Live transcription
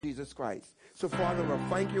Jesus Christ. So, Father, I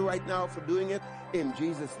thank you right now for doing it in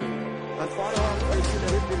Jesus' name. And Father, I pray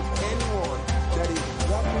that if there's anyone that is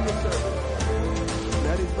watching the service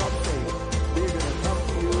that is not saved, they're going to come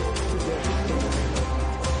to you today in the name of Jesus.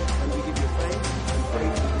 And we give you thanks and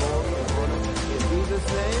praise and glory and honor in Jesus'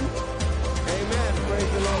 name. Amen. Praise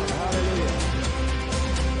the Lord. Hallelujah.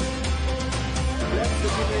 Blessed be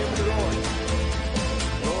the name of the Lord.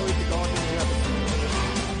 Glory to God in heaven.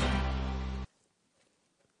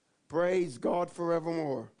 Praise God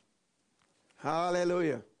forevermore.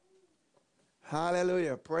 Hallelujah.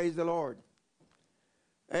 Hallelujah. Praise the Lord.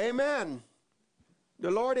 Amen. The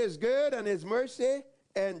Lord is good and his mercy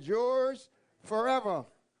endures forever.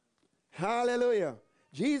 Hallelujah.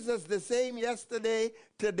 Jesus the same yesterday,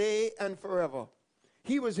 today, and forever.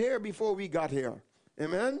 He was here before we got here.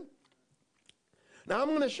 Amen. Now I'm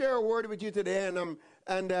going to share a word with you today,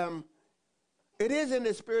 and it is in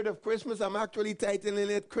the spirit of Christmas. I'm actually titling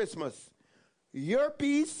it Christmas. Your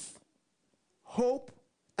peace, hope,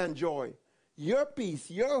 and joy. Your peace,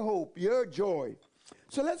 your hope, your joy.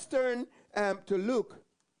 So let's turn to Luke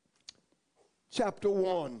chapter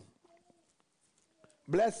 1.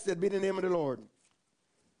 Blessed be the name of the Lord.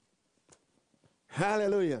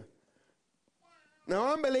 Hallelujah.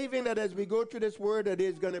 Now I'm believing that as we go through this word, that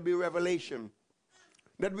there's going to be revelation.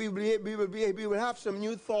 That we will have some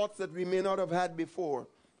new thoughts that we may not have had before.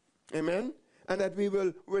 Amen? And that we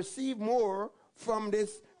will receive more from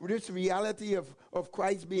this reality of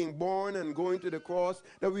Christ being born and going to the cross.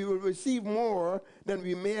 That we will receive more than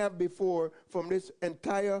we may have before from this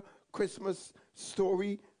entire Christmas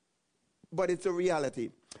story. But it's a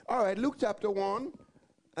reality. All right, Luke chapter 1.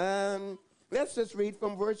 And let's just read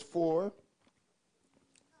from verse 4.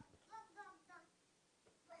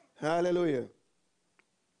 Hallelujah.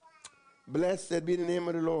 Blessed be the name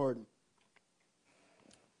of the Lord.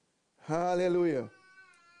 Hallelujah.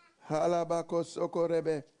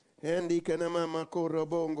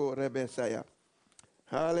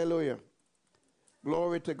 Hallelujah.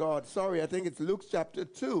 Glory to God. Sorry, I think it's Luke chapter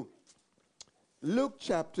 2. Luke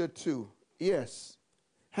chapter 2. Yes.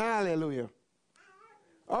 Hallelujah.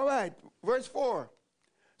 All right, verse 4.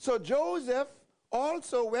 So Joseph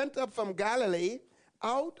also went up from Galilee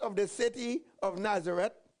out of the city of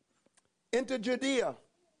Nazareth into Judea,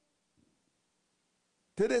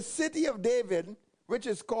 to the city of David, which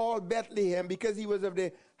is called Bethlehem, because he was of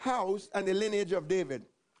the house and the lineage of David,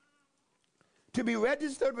 to be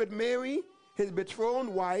registered with Mary, his betrothed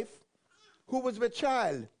wife, who was with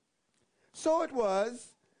child. So it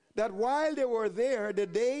was that while they were there, the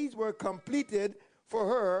days were completed for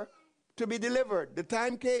her to be delivered. The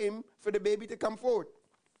time came for the baby to come forth.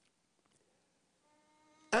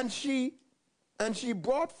 And she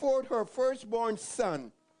brought forth her firstborn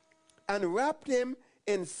son, and wrapped him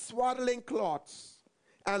in swaddling cloths,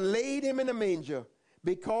 and laid him in a manger,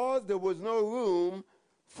 because there was no room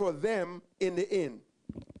for them in the inn.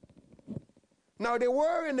 Now there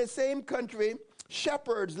were in the same country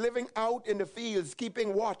shepherds living out in the fields,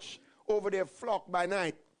 keeping watch over their flock by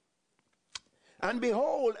night. And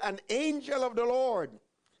behold, an angel of the Lord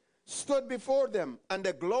stood before them, and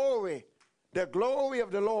the glory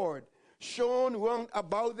of the Lord shone round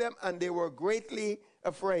about them, and they were greatly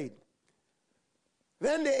afraid.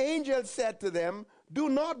 Then the angel said to them, do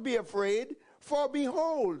not be afraid, for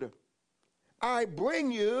behold, I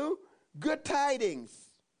bring you good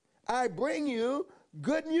tidings. I bring you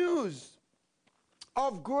good news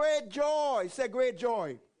of great joy. Say great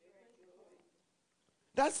joy.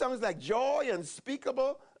 That sounds like joy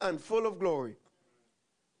unspeakable and full of glory.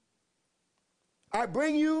 I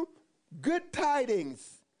bring you good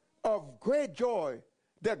tidings of great joy.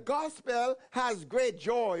 The gospel has great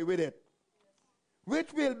joy with it,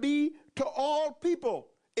 which will be to all people.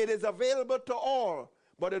 It is available to all,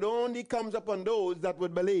 but it only comes upon those that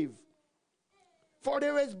would believe. For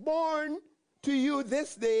there is born to you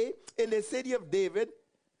this day in the city of David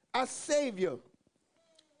a Savior,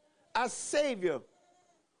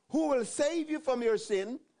 who will save you from your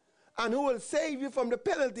sin, and who will save you from the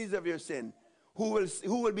penalties of your sin, who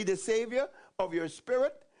will be the Savior of your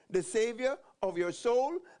spirit, the Savior of your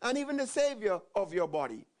soul, and even the Savior of your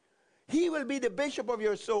body. He will be the bishop of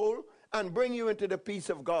your soul and bring you into the peace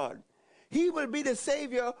of God. He will be the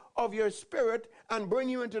Savior of your spirit and bring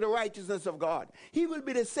you into the righteousness of God. He will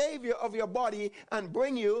be the Savior of your body and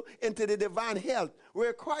bring you into the divine health,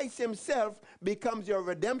 where Christ himself becomes your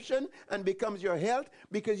redemption and becomes your health,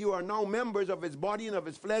 because you are now members of his body and of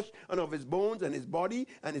his flesh and of his bones, and his body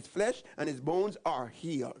and his flesh and his bones are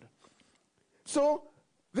healed. So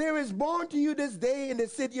there is born to you this day in the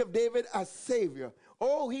city of David a Savior.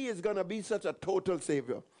 Oh, he is going to be such a total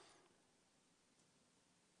Savior.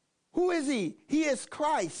 Who is he? He is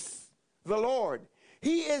Christ, the Lord.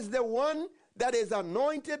 He is the one that is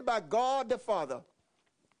anointed by God the Father.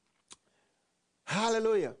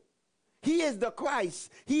 Hallelujah. He is the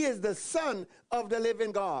Christ. He is the Son of the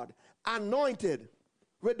living God, anointed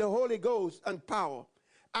with the Holy Ghost and power.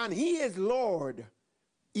 And he is Lord,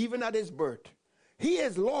 even at his birth. He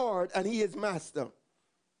is Lord and he is Master.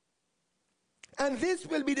 And this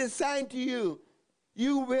will be the sign to you.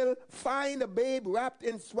 You will find a babe wrapped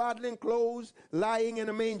in swaddling clothes, lying in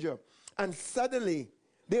a manger. And suddenly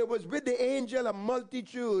there was with the angel a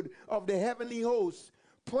multitude of the heavenly hosts,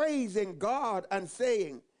 praising God and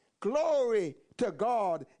saying, Glory to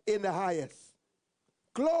God in the highest.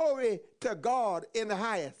 Glory to God in the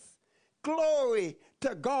highest. Glory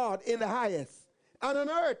to God in the highest. And on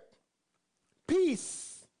earth,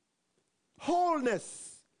 peace,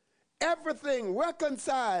 wholeness, everything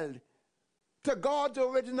reconciled to God's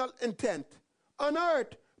original intent. On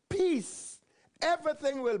earth, peace,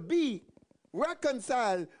 everything will be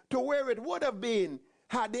reconciled to where it would have been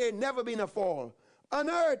had there never been a fall. On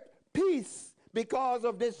earth, peace because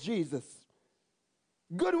of this Jesus.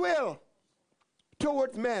 Goodwill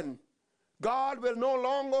towards men. God will no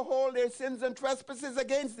longer hold their sins and trespasses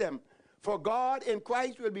against them, for God in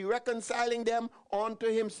Christ will be reconciling them unto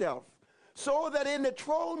himself. So that in the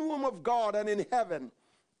throne room of God and in heaven,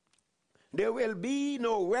 there will be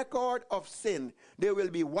no record of sin. They will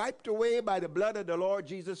be wiped away by the blood of the Lord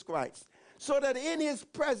Jesus Christ. So that in his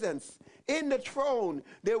presence, in the throne,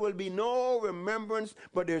 there will be no remembrance,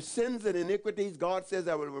 but their sins and iniquities, God says,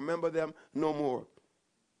 I will remember them no more.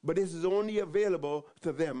 But this is only available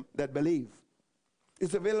to them that believe.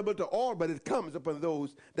 It's available to all, but it comes upon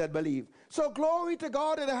those that believe. So glory to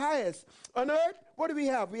God in the highest. On earth, what do we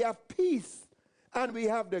have? We have peace, and we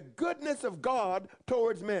have the goodness of God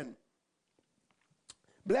towards men.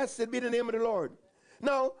 Blessed be the name of the Lord.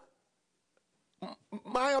 Now,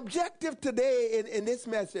 my objective today in this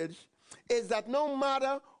message is that no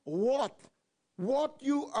matter what's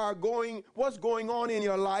going on in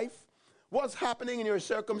your life, what's happening in your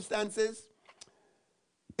circumstances,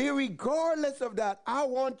 irregardless of that, I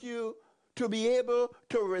want you to be able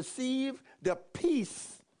to receive the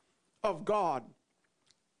peace of God,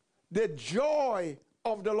 the joy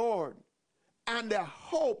of the Lord, and the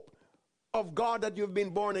hope of God that you've been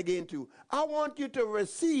born again to. I want you to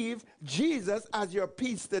receive Jesus as your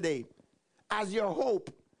peace today, as your hope,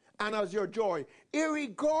 and as your joy,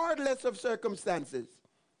 irregardless of circumstances.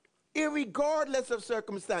 Irregardless of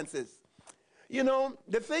circumstances. You know,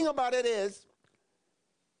 the thing about it is,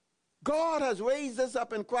 God has raised us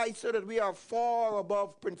up in Christ so that we are far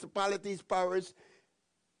above principalities, powers,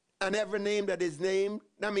 and every name that is named.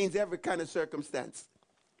 That means every kind of circumstance.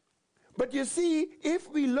 But you see, if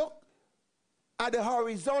we look at the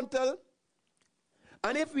horizontal,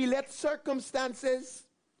 and if we let circumstances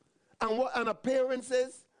and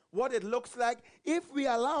appearances, what it looks like, if we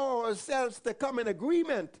allow ourselves to come in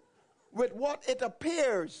agreement with what it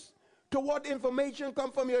appears, to what information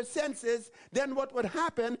comes from your senses, then what would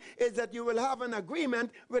happen is that you will have an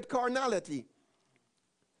agreement with carnality.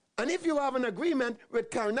 And if you have an agreement with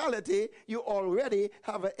carnality, you already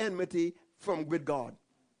have an enmity with God.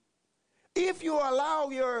 If you allow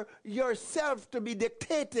yourself to be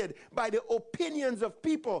dictated by the opinions of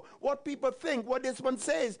people, what people think, what this one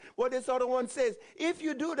says, what this other one says, if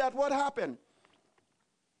you do that, what happens?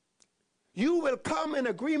 You will come in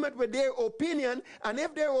agreement with their opinion, and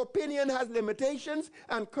if their opinion has limitations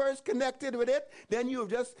and curse connected with it, then you're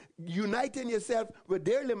just uniting yourself with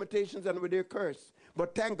their limitations and with their curse.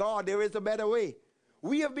 But thank God there is a better way.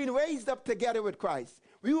 We have been raised up together with Christ.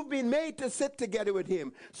 We've been made to sit together with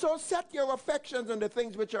him. So set your affections on the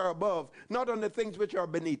things which are above, not on the things which are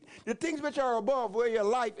beneath. The things which are above, where your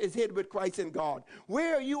life is hid with Christ in God.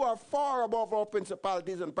 Where you are far above all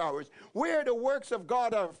principalities and powers. Where the works of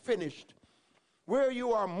God are finished. Where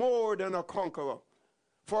you are more than a conqueror.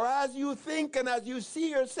 For as you think and as you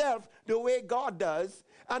see yourself the way God does,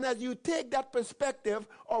 and as you take that perspective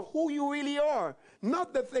of who you really are,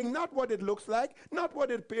 not the thing, not what it looks like, not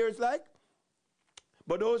what it appears like,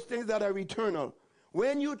 but those things that are eternal.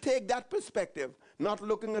 When you take that perspective, not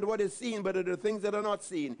looking at what is seen, but at the things that are not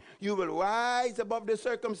seen, you will rise above the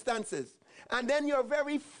circumstances. And then your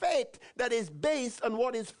very faith that is based on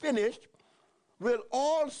what is finished will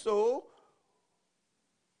also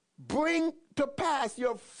bring to pass.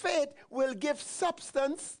 Your faith will give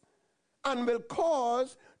substance and will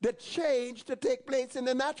cause the change to take place in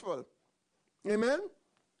the natural. Amen?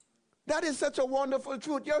 That is such a wonderful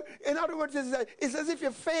truth. In other words, it's as if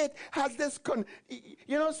your faith has this,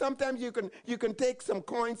 sometimes you can take some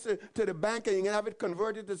coins to the bank and you can have it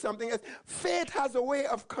converted to something else. Faith has a way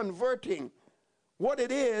of converting what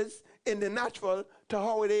it is in the natural to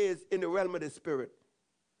how it is in the realm of the spirit.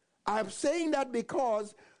 I'm saying that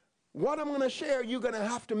because what I'm going to share, you're going to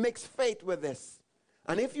have to mix faith with this.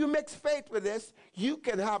 And if you mix faith with this, you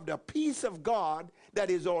can have the peace of God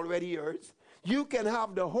that is already yours. You can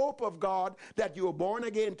have the hope of God that you were born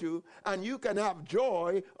again to, and you can have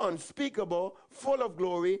joy unspeakable, full of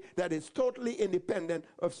glory, that is totally independent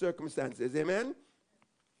of circumstances. Amen?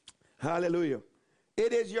 Hallelujah.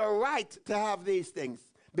 It is your right to have these things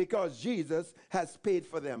because Jesus has paid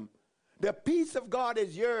for them. The peace of God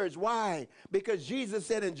is yours. Why? Because Jesus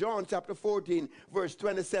said in John chapter 14, verse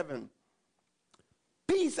 27,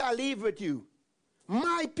 peace I leave with you.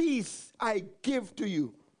 My peace I give to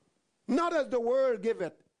you. Not as the world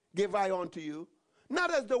giveth, give I unto you.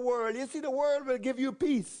 Not as the world. You see, the world will give you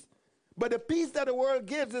peace. But the peace that the world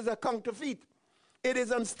gives is a counterfeit. It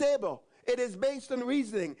is unstable. It is based on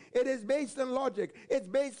reasoning. It is based on logic. It's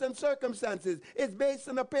based on circumstances. It's based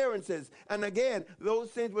on appearances. And again, those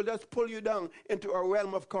things will just pull you down into a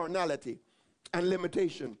realm of carnality and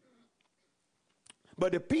limitation.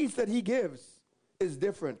 But the peace that he gives is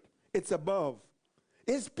different. It's above.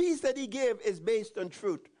 His peace that he gives is based on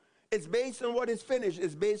truth. It's based on what is finished.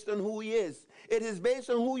 It's based on who he is. It is based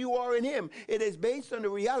on who you are in him. It is based on the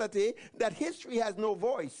reality that history has no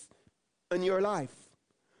voice in your life.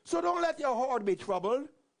 So don't let your heart be troubled,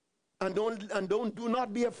 and do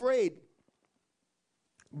not be afraid.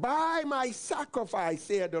 By my sacrifice,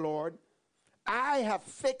 said the Lord, I have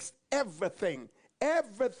fixed everything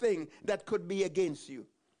that could be against you.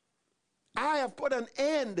 I have put an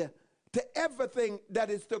end to everything that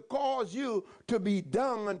is to cause you to be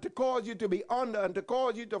down and to cause you to be under and to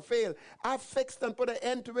cause you to fail. I've fixed and put an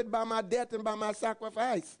end to it by my death and by my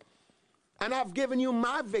sacrifice. And I've given you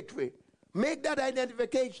my victory. Make that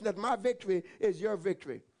identification that my victory is your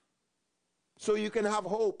victory. So you can have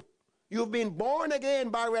hope. You've been born again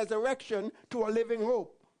by resurrection to a living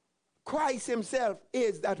hope. Christ himself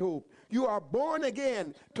is that hope. You are born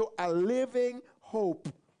again to a living hope.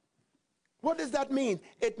 What does that mean?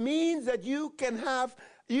 It means that you can have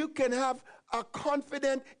a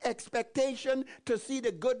confident expectation to see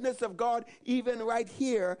the goodness of God even right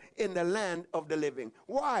here in the land of the living.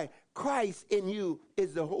 Why? Christ in you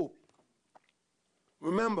is the hope.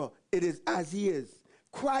 Remember, it is as he is.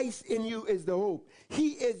 Christ in you is the hope.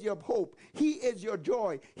 He is your hope. He is your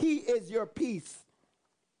joy. He is your peace.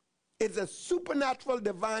 It's a supernatural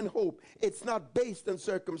divine hope. It's not based on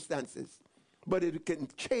circumstances, but it can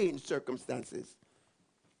change circumstances.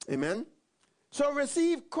 Amen? So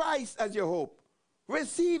receive Christ as your hope.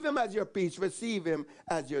 Receive him as your peace. Receive him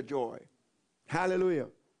as your joy. Hallelujah.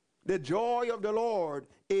 The joy of the Lord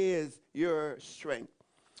is your strength.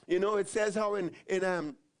 You know, it says how in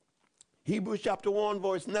Hebrews chapter 1,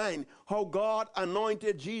 verse 9, how God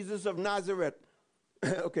anointed Jesus of Nazareth.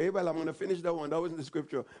 Okay, well, I'm going to finish that one. That wasn't the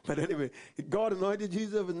scripture. But anyway, God anointed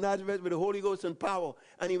Jesus of Nazareth with the Holy Ghost and power,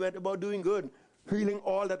 and he went about doing good, healing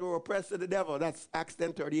all that were oppressed of the devil. That's Acts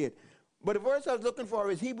 10:38. But the verse I was looking for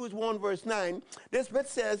is Hebrews 1, verse 9. This bit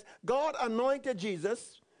says, God anointed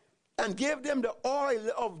Jesus and gave them the oil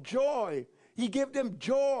of joy. He gave them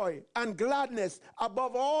joy and gladness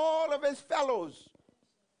above all of his fellows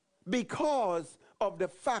because of the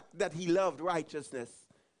fact that he loved righteousness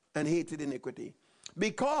and hated iniquity.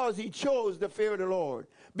 Because he chose the fear of the Lord.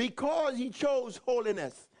 Because he chose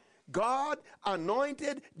holiness. God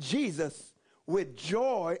anointed Jesus with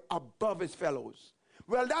joy above his fellows.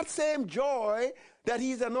 Well, that same joy that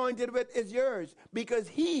he's anointed with is yours because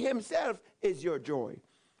he himself is your joy.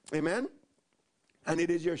 Amen? And it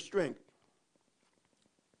is your strength.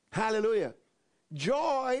 Hallelujah.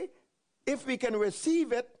 Joy, if we can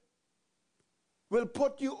receive it, will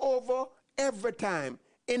put you over every time,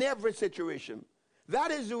 in every situation.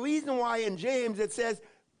 That is the reason why in James it says,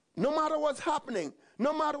 no matter what's happening,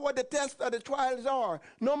 no matter what the tests or the trials are,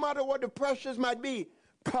 no matter what the pressures might be,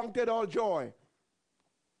 count it all joy.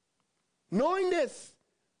 Knowing this,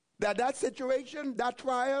 that situation, that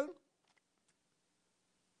trial,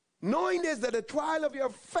 knowing this, that the trial of your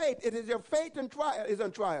faith, it is your faith and trial is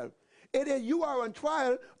on trial. It is you are on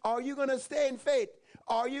trial. Are you going to stay in faith?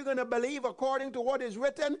 Are you going to believe according to what is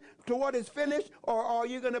written, to what is finished, or are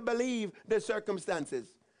you going to believe the circumstances?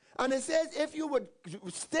 And it says if you would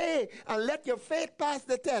stay and let your faith pass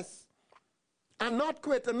the test and not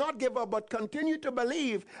quit and not give up, but continue to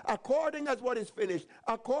believe according as what is finished,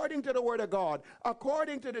 according to the word of God,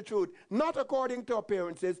 according to the truth, not according to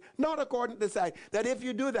appearances, not according to sight, that if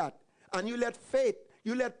you do that, and you let faith,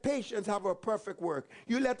 you let patience have a perfect work.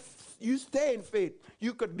 You stay in faith,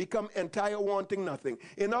 you could become entire wanting nothing.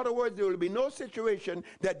 In other words, there will be no situation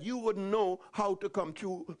that you wouldn't know how to come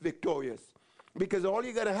through victorious. Because all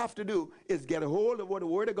you're going to have to do is get a hold of what the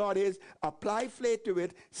Word of God is, apply faith to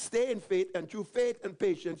it, stay in faith, and through faith and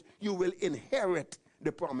patience, you will inherit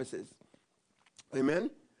the promises. Amen?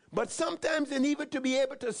 But sometimes you need to be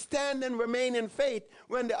able to stand and remain in faith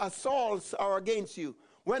when the assaults are against you,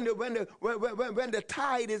 when the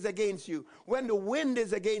tide is against you, when the wind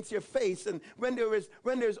is against your face, and when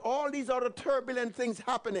there's all these other turbulent things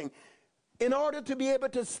happening. In order to be able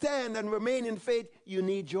to stand and remain in faith, you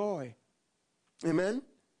need joy. Amen?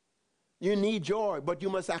 You need joy, but you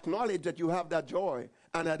must acknowledge that you have that joy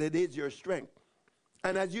and that it is your strength.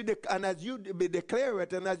 And as you declare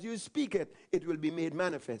it and as you speak it, it will be made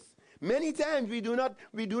manifest. Many times we do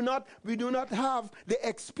not have the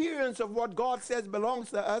experience of what God says belongs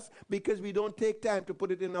to us because we don't take time to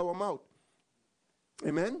put it in our mouth.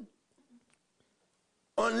 Amen?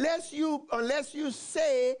 Unless you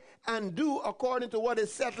say and do according to what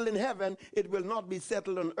is settled in heaven, it will not be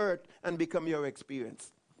settled on earth and become your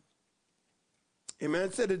experience.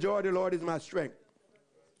 Amen. Say, the joy of the Lord is my strength.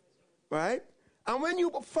 Right? And when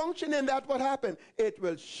you function in that, what happens? It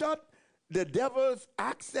will shut the devil's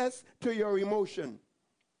access to your emotion.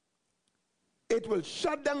 It will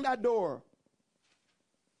shut down that door.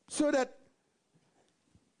 So that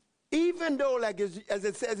even though, like as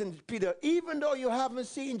it says in Peter, even though you haven't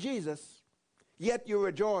seen Jesus, yet you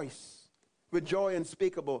rejoice with joy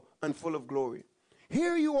unspeakable and full of glory.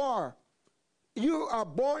 Here you are. You are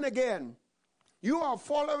born again. You are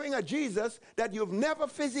following a Jesus that you've never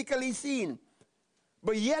physically seen,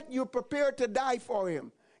 but yet you're prepared to die for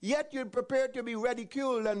him. Yet you're prepared to be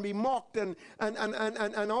ridiculed and be mocked and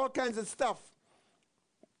all kinds of stuff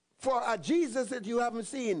for a Jesus that you haven't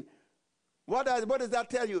seen. What does that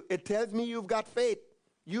tell you? It tells me you've got faith.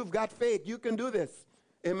 You've got faith. You can do this.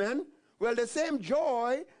 Amen? Well, the same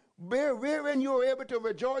joy wherein you are able to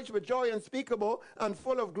rejoice with joy unspeakable and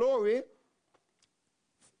full of glory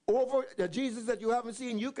over the Jesus that you haven't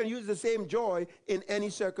seen, you can use the same joy in any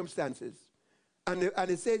circumstances. And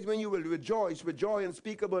it says when you will rejoice with joy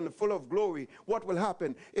unspeakable and full of glory, what will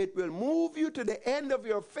happen? It will move you to the end of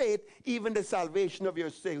your faith, even the salvation of your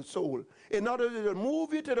soul. In other words, it will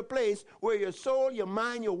move you to the place where your soul, your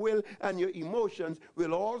mind, your will, and your emotions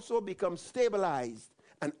will also become stabilized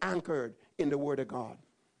and anchored in the Word of God.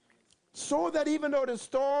 So that even though the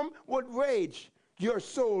storm would rage, your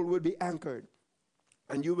soul will be anchored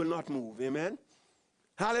and you will not move. Amen?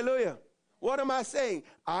 Hallelujah. What am I saying?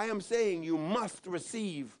 I am saying you must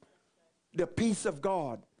receive the peace of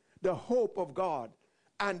God, the hope of God,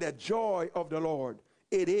 and the joy of the Lord.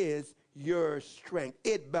 It is your strength.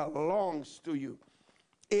 It belongs to you.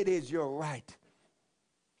 It is your right.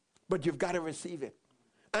 But you've got to receive it.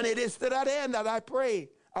 And it is to that end that I pray,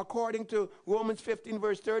 according to Romans 15,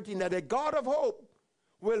 verse 13, that the God of hope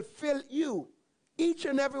will fill you, each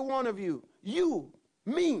and every one of you,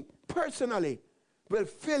 me, personally, will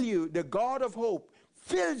fill you. The God of hope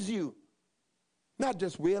fills you, not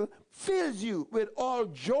just will, fills you with all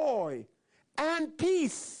joy and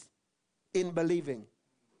peace in believing.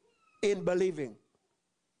 In believing.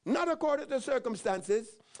 Not according to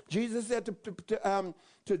circumstances. Jesus said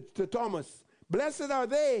to Thomas, blessed are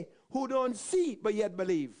they who don't see but yet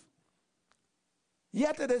believe.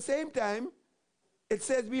 Yet at the same time, it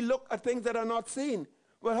says we look at things that are not seen.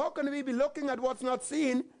 Well, how can we be looking at what's not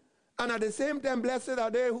seen and at the same time, blessed are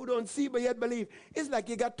they who don't see but yet believe? It's like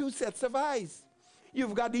you got two sets of eyes.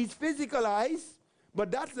 You've got these physical eyes, but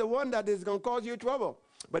that's the one that is going to cause you trouble.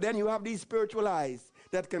 But then you have these spiritual eyes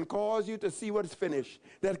that can cause you to see what's finished,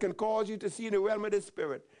 that can cause you to see in the realm of the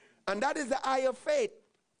Spirit. And that is the eye of faith.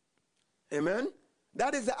 Amen?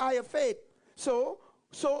 That is the eye of faith. So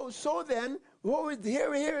then,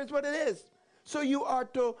 here is what it is. So you are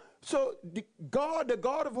to, the God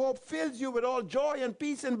of hope fills you with all joy and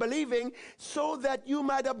peace in believing so that you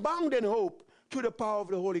might abound in hope through the power of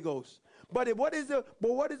the Holy Ghost. But what is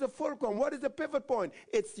the fulcrum? What is the pivot point?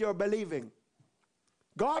 It's your believing.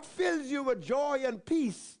 God fills you with joy and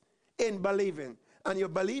peace in believing. And your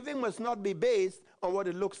believing must not be based on what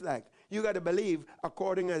it looks like. You got to believe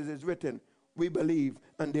according as it's written. We believe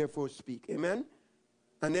and therefore speak. Amen?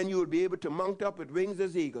 And then you will be able to mount up with wings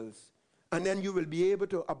as eagles. And then you will be able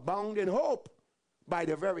to abound in hope by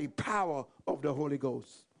the very power of the Holy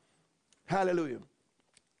Ghost. Hallelujah.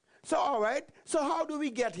 So, all right. So how do we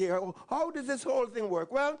get here? How does this whole thing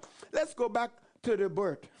work? Well, let's go back to the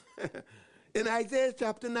birth. In Isaiah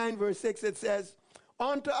chapter 9, verse 6, it says,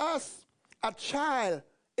 unto us a child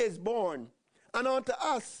is born, and unto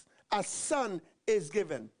us a son is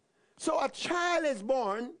given. So a child is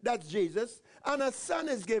born, that's Jesus, and a son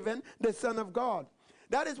is given, the Son of God.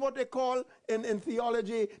 That is what they call in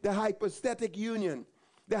theology the hypostatic union.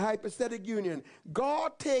 The hypostatic union.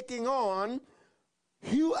 God taking on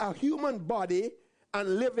a human body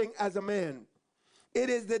and living as a man. It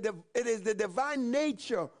is the divine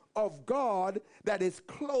nature of God that is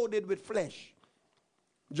clothed with flesh.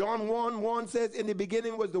 John 1:1 says, in the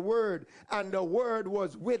beginning was the Word, and the Word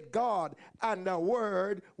was with God, and the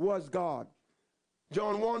Word was God.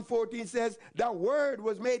 John 1:14 says, the Word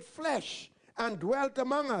was made flesh and dwelt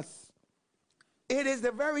among us. It is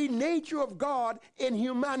the very nature of God in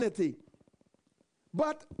humanity.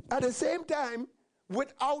 But at the same time,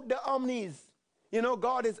 without the omnis. You know,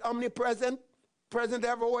 God is omnipresent, present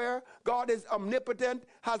everywhere. God is omnipotent,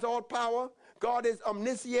 has all power. God is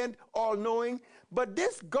omniscient, all-knowing. But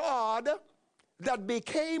this God that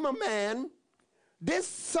became a man, this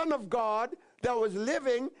Son of God that was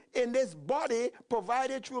living in this body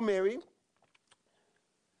provided through Mary,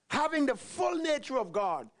 having the full nature of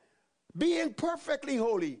God, being perfectly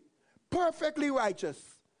holy, perfectly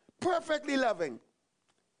righteous, perfectly loving.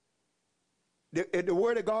 The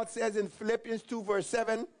Word of God says in Philippians 2 verse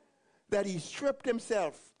 7 that he stripped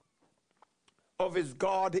himself of his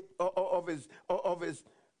God, of his,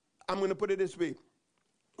 I'm going to put it this way.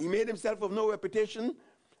 He made himself of no reputation,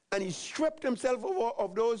 and he stripped himself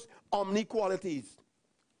of those omni-qualities.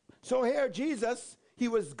 So here Jesus, he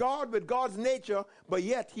was God with God's nature, but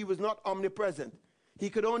yet he was not omnipresent. He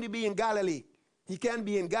could only be in Galilee. He can't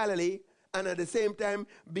be in Galilee and at the same time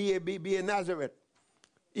be in Nazareth.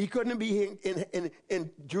 He couldn't be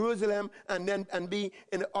in Jerusalem and be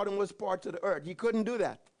in the uttermost parts of the earth. He couldn't do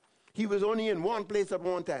that. He was only in one place at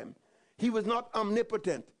one time. He was not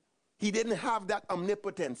omnipotent. He didn't have that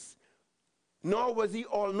omnipotence. Nor was he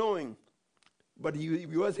all-knowing. But he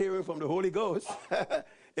was hearing from the Holy Ghost.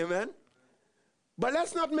 Amen? But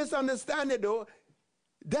let's not misunderstand it, though.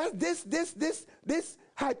 This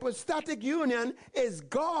hypostatic union is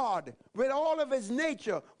God with all of his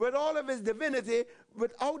nature, with all of his divinity,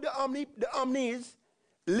 without the omnis,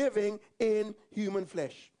 living in human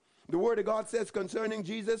flesh. The Word of God says concerning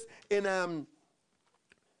Jesus in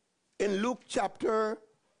Luke chapter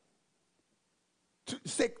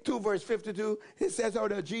 2 verse 52, it says how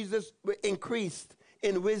that Jesus increased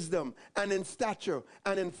in wisdom and in stature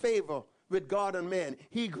and in favor with God and man.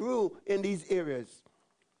 He grew in these areas.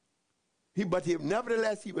 But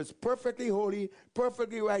nevertheless, he was perfectly holy,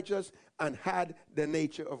 perfectly righteous, and had the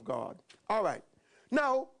nature of God. All right.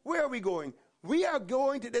 Now, where are we going? We are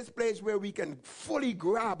going to this place where we can fully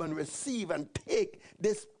grab and receive and take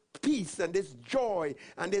this peace and this joy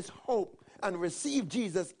and this hope and receive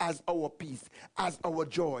Jesus as our peace, as our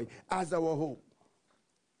joy, as our hope.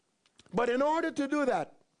 But in order to do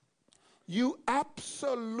that, you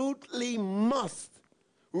absolutely must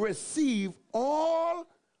receive all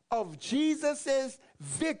of Jesus'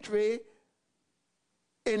 victory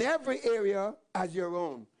in every area as your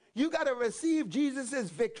own. You got to receive Jesus'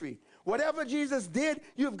 victory. Whatever Jesus did,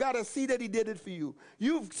 you've got to see that he did it for you.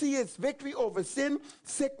 You see his victory over sin,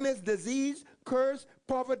 sickness, disease, curse,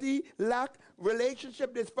 poverty, lack,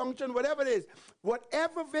 relationship dysfunction, whatever it is.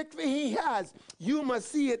 Whatever victory he has, you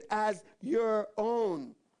must see it as your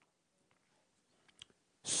own.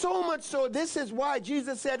 So much so, this is why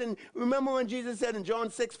Jesus said, and remember when Jesus said in John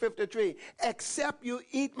 6:53, except you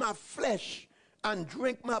eat my flesh and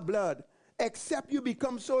drink my blood, except you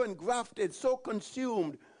become so engrafted, so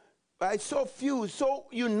consumed, right, so fused, so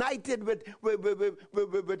united with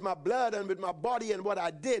my blood and with my body and what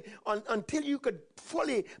I did, until you could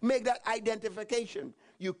fully make that identification,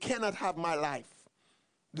 you cannot have my life.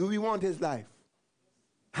 Do we want his life?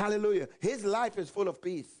 Hallelujah. His life is full of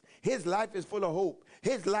peace. His life is full of hope.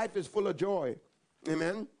 His life is full of joy.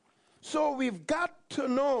 Amen? So we've got to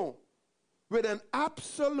know with an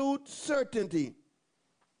absolute certainty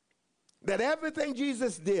that everything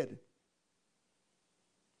Jesus did,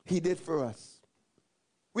 he did for us.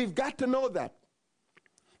 We've got to know that.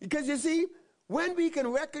 Because you see, when we can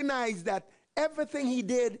recognize that everything he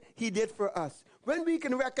did for us, when we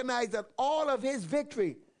can recognize that all of his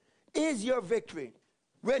victory is your victory,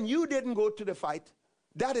 when you didn't go to the fight,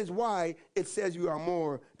 that is why it says you are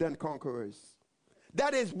more than conquerors.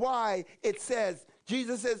 That is why it says,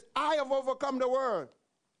 Jesus says, I have overcome the world.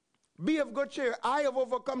 Be of good cheer. I have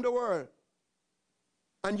overcome the world.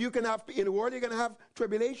 And you can have, in the world, you're going to have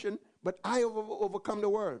tribulation, but I have overcome the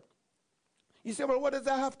world. You say, well, what does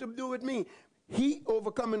that have to do with me? He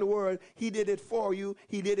overcome in the world. He did it for you.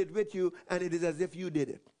 He did it with you, and it is as if you did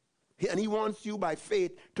it. And he wants you by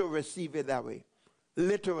faith to receive it that way.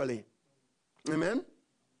 Literally. Amen?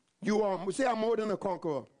 You are, say, I'm more than a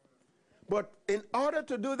conqueror. But in order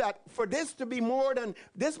to do that, for this to be more than,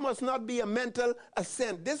 this must not be a mental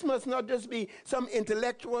assent. This must not just be some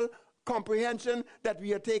intellectual comprehension that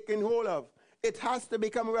we are taking hold of. It has to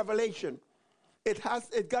become a revelation. It's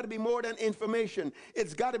got to be more than information.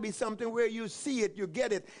 It's got to be something where you see it, you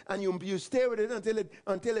get it, and you stay with it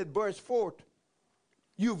until it bursts forth.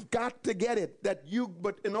 You've got to get it.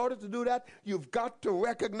 But in order to do that, you've got to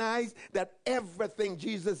recognize that everything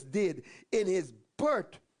Jesus did in his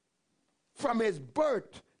birth, from his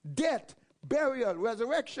birth, death, burial,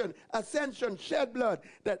 resurrection, ascension, shed blood,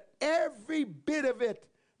 that every bit of it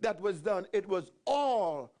that was done, it was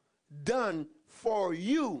all done for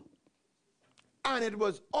you. And it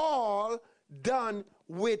was all done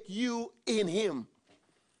with you in him.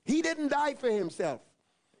 He didn't die for himself.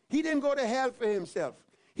 He didn't go to hell for himself.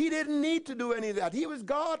 He didn't need to do any of that. He was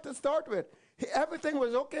God to start with. Everything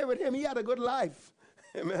was okay with him. He had a good life.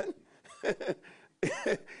 Amen.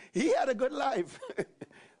 He had a good life.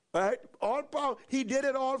 Right? All power. He did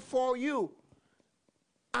it all for you.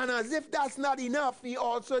 And as if that's not enough, he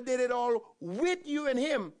also did it all with you and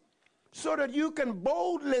him, so that you can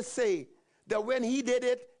boldly say that when he did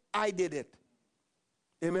it, I did it.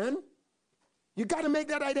 Amen? You got to make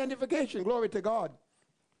that identification. Glory to God.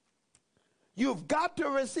 You've got to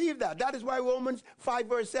receive that. That is why Romans 5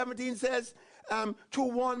 verse 17 says,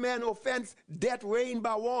 through one man offense, death reigned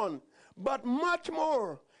by one. But much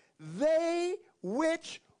more, they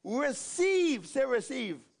which receive, say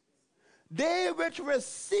receive, they which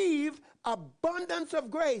receive abundance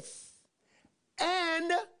of grace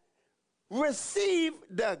and receive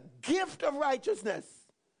the gift of righteousness.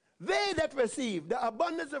 They that receive the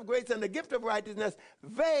abundance of grace and the gift of righteousness,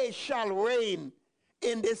 they shall reign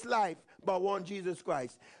in this life by one Jesus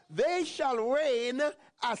Christ. They shall reign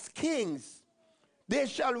as kings. They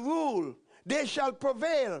shall rule. They shall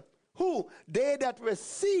prevail. Who? They that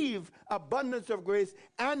receive abundance of grace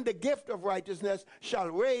and the gift of righteousness shall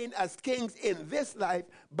reign as kings in this life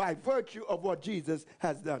by virtue of what Jesus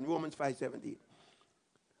has done. Romans 5:17.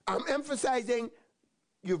 I'm emphasizing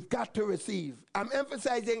you've got to receive. I'm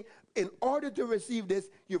emphasizing in order to receive this,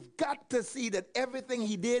 you've got to see that everything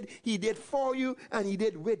he did for you and he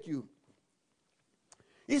did with you.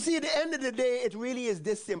 You see, at the end of the day, it really is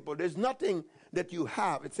this simple. There's nothing that you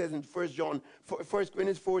have. It says in 1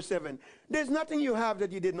 Corinthians 4:7. There's nothing you have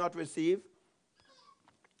that you did not receive.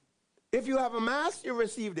 If you have a mask, you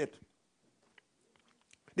received it.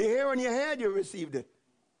 The hair on your head, you received it.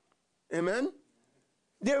 Amen?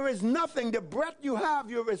 There is nothing, the breath you have,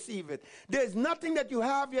 you receive it. There's nothing that you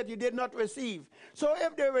have yet you did not receive. So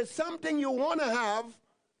if there is something you want to have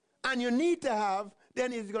and you need to have,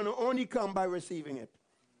 then it's going to only come by receiving it.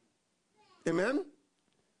 Amen?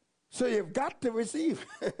 So you've got to receive.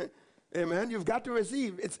 Amen? You've got to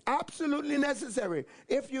receive. It's absolutely necessary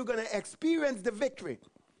if you're going to experience the victory.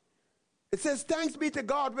 It says, thanks be to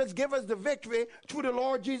God which give us the victory through the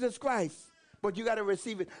Lord Jesus Christ. But you got to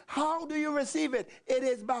receive it. How do you receive it? It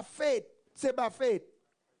is by faith. Say by faith.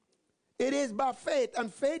 It is by faith.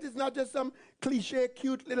 And faith is not just some cliche,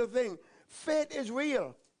 cute little thing. Faith is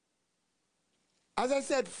real. As I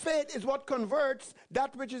said, faith is what converts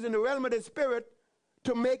that which is in the realm of the spirit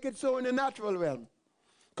to make it so in the natural realm.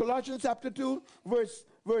 Colossians chapter 2, verse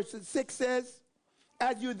 6 says,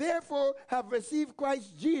 as you therefore have received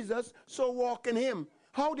Christ Jesus, so walk in him.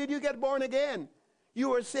 How did you get born again?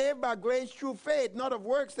 You were saved by grace through faith, not of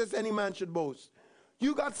works, that any man should boast.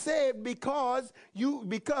 You got saved because you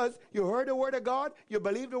heard the word of God, you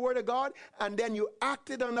believed the word of God, and then you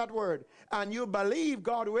acted on that word. And you believe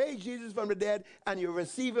God raised Jesus from the dead, and you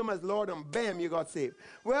receive him as Lord, and bam, you got saved.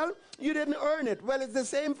 Well, you didn't earn it. Well, it's the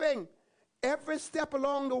same thing. Every step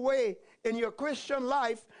along the way in your Christian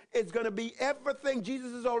life, it's going to be everything.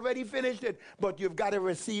 Jesus has already finished it, but you've got to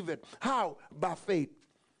receive it. How? By faith.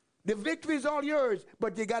 The victory is all yours,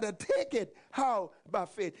 but you got to take it. How? By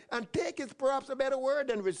faith. And take is perhaps a better word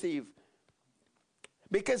than receive.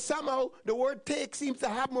 Because somehow the word take seems to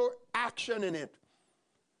have more action in it.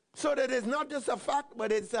 So that it's not just a fact,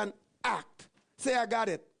 but it's an act. Say, I got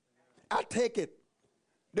it. I take it.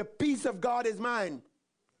 The peace of God is mine.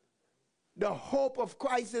 The hope of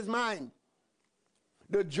Christ is mine.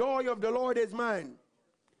 The joy of the Lord is mine.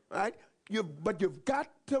 Right? But you've got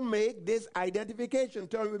to make this identification.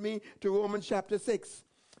 Turn with me to Romans chapter 6.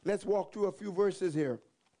 Let's walk through a few verses here.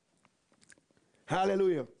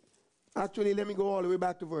 Hallelujah. Actually, let me go all the way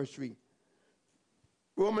back to verse 3.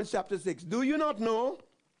 Romans chapter 6. Do you not know?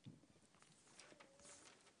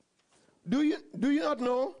 Do you not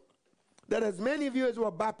know that as many of you as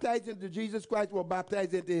were baptized into Jesus Christ were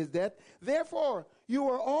baptized into his death? Therefore, you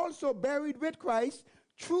were also buried with Christ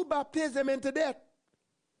through baptism into death.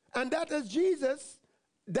 And that is Jesus,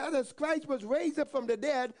 that as Christ was raised up from the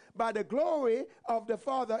dead by the glory of the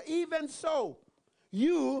Father, even so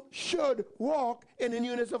you should walk in the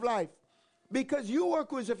newness of life. Because you were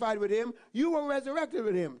crucified with him, you were resurrected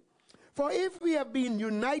with him. For if we have been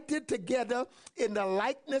united together in the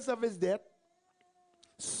likeness of his death,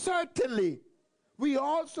 certainly we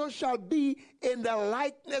also shall be in the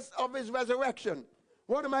likeness of his resurrection.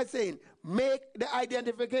 What am I saying? Make the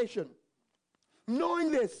identification.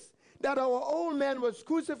 Knowing this, that our old man was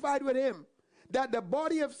crucified with him, that the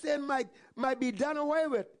body of sin might be done away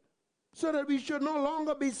with, so that we should no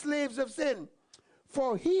longer be slaves of sin.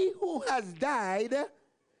 For he who has died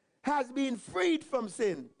has been freed from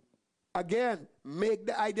sin. Again, make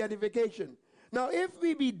the identification. Now, if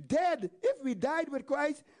we be dead, if we died with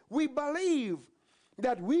Christ, we believe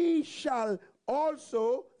that we shall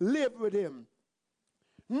also live with him.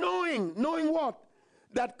 Knowing what?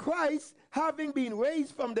 That Christ, having been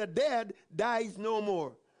raised from the dead, dies no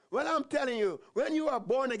more. Well, I'm telling you, when you are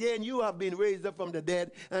born again, you have been raised up from the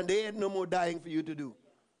dead, and there ain't no more dying for you to do.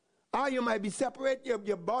 Or you might be separated,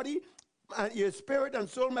 your body, and your spirit and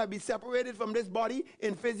soul might be separated from this body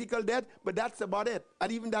in physical death, but that's about it. And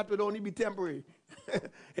even that would only be temporary.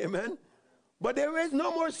 Amen? But there is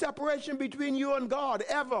no more separation between you and God,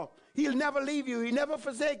 ever. He'll never leave you. He'll never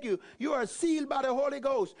forsake you. You are sealed by the Holy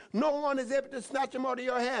Ghost. No one is able to snatch him out of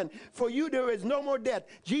your hand. For you, there is no more death.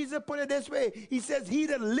 Jesus put it this way. He says, he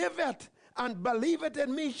that liveth and believeth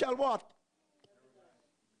in me shall what?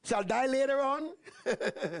 Shall die later on?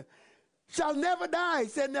 Shall never die. He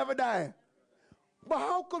said never die. But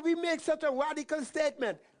how could we make such a radical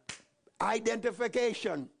statement?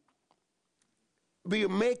 Identification. We are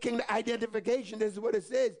making the identification. This is what it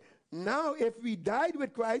says. Now, if we died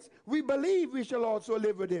with Christ, we believe we shall also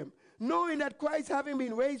live with him. Knowing that Christ, having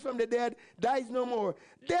been raised from the dead, dies no more.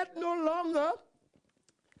 Death no longer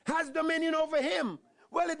has dominion over him.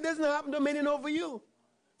 Well, it doesn't have dominion over you.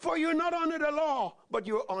 For you're not under the law, but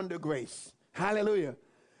you're under grace. Hallelujah.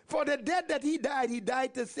 For the death that he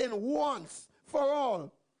died to sin once for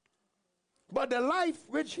all. But the life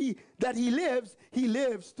that he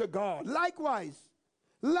lives to God. Likewise,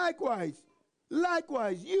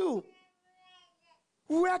 you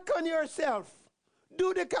reckon yourself.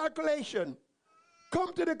 Do the calculation.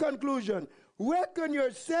 Come to the conclusion. Reckon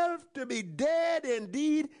yourself to be dead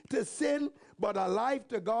indeed to sin, but alive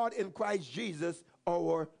to God in Christ Jesus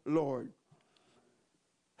our Lord.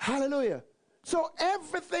 Hallelujah. So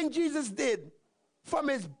everything Jesus did from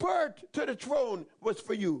his birth to the throne was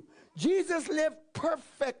for you. Jesus lived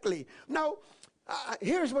perfectly. Now,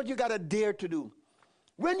 here's what you got to dare to do.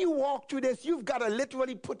 When you walk through this, you've got to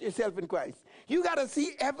literally put yourself in Christ. You got to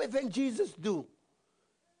see everything Jesus do.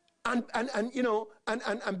 And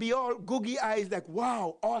be all googie eyes like,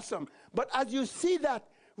 wow, awesome. But as you see that,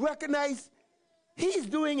 recognize he's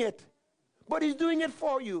doing it. But he's doing it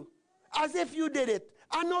for you. As if you did it.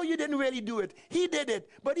 I know you didn't really do it. He did it.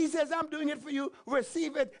 But he says, I'm doing it for you.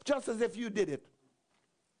 Receive it just as if you did it.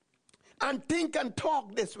 And think and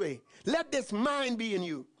talk this way. Let this mind be in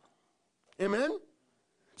you. Amen?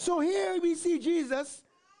 So here we see Jesus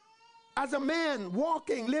as a man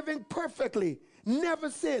walking, living perfectly, never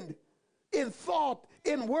sinned in thought,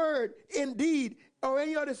 in word, in deed, or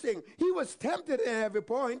any other thing. He was tempted at every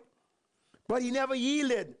point, but he never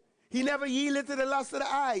yielded. He never yielded to the lust of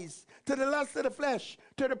the eyes, to the lust of the flesh,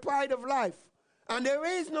 to the pride of life. And there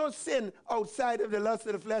is no sin outside of the lust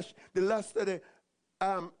of the flesh, the lust of the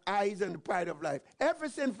eyes, and the pride of life. Every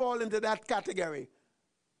sin falls into that category.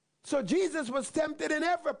 So Jesus was tempted in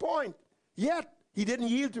every point, yet he didn't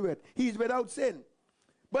yield to it. He's without sin.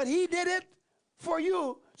 But he did it for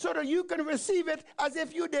you so that you can receive it as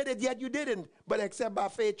if you did it, yet you didn't, but except by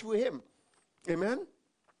faith through him. Amen?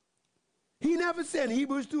 He never sinned.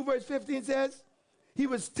 Hebrews 2 verse 15 says, he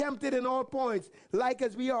was tempted in all points, like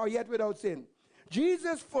as we are, yet without sin.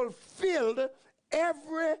 Jesus fulfilled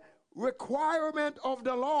every requirement of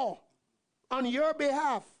the law on your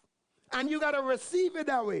behalf. And you got to receive it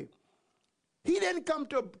that way. He didn't come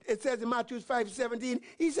to, it says in Matthew 5:17,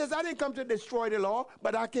 he says, I didn't come to destroy the law,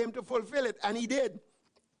 but I came to fulfill it. And he did.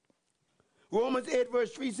 Romans 8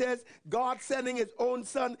 verse 3 says, God sending his own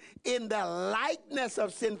son in the likeness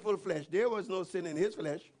of sinful flesh. There was no sin in his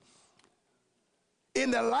flesh.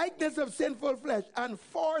 In the likeness of sinful flesh, and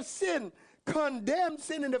for sin, condemned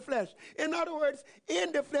sin in the flesh. In other words,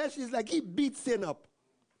 in the flesh is like he beat sin up.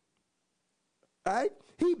 Right?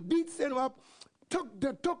 He beat sin up,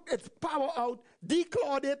 took its power out,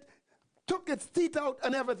 declawed it, took its teeth out,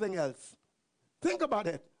 and everything else. Think about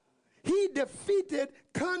it. He defeated,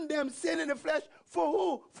 condemned sin in the flesh for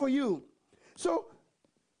who? For you. So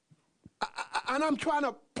And I'm trying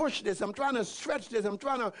to push this. I'm trying to stretch this. I'm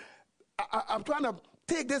trying to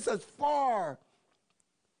take this as far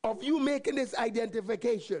of you making this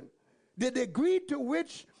identification. The degree to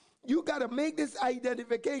which you got to make this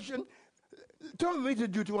identification. Turn me to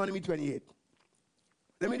Deuteronomy 28.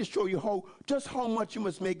 Let me just show you just how much you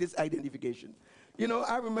must make this identification. You know,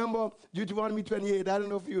 I remember Deuteronomy 28. I don't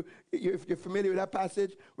know if you're familiar with that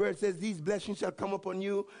passage where it says, these blessings shall come upon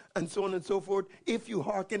you, and so on and so forth, if you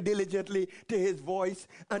hearken diligently to his voice,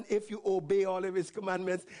 and if you obey all of his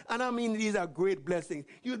commandments. And I mean, these are great blessings.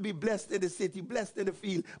 You'll be blessed in the city, blessed in the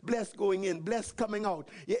field, blessed going in, blessed coming out.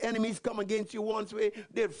 Your enemies come against you one way,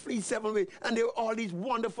 they'll flee 7 ways. And there are all these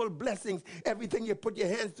wonderful blessings. Everything you put your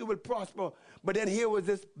hands to will prosper. But then here was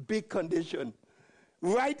this big condition.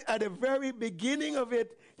 Right at the very beginning of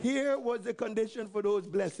it, here was the condition for those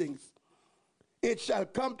blessings. It shall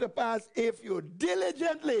come to pass if you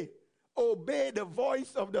diligently obey the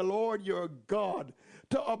voice of the Lord your God,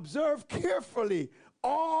 to observe carefully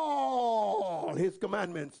all his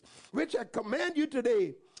commandments, which I command you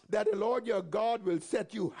today, that the Lord your God will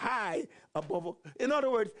set you high above all. In other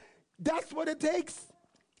words, that's what it takes.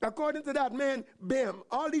 According to that man, bam,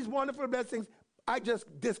 all these wonderful blessings, I was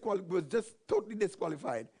just totally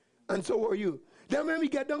disqualified. And so were you. Then when we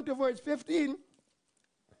get down to verse 15,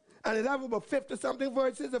 and it have about 50-something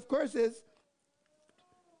verses of curses,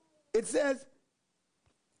 it says,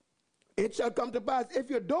 it shall come to pass, if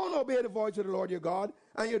you don't obey the voice of the Lord your God,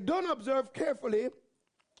 and you don't observe carefully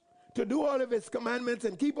to do all of his commandments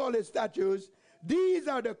and keep all his statutes, these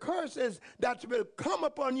are the curses that will come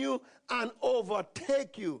upon you and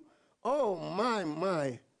overtake you. Oh,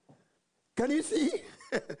 my. Can you see?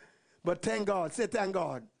 But thank God. Say thank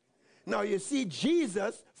God. Now you see,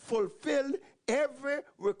 Jesus fulfilled every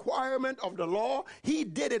requirement of the law. He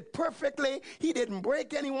did it perfectly. He didn't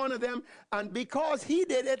break any one of them. And because he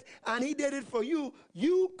did it, and he did it for you,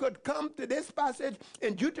 you could come to this passage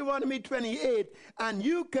in Deuteronomy 28, and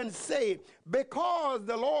you can say, because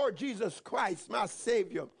the Lord Jesus Christ, my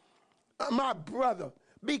Savior, my brother,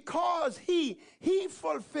 because he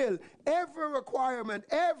fulfilled every requirement,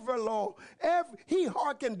 every law, he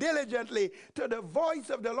hearkened diligently to the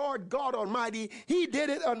voice of the Lord God Almighty. He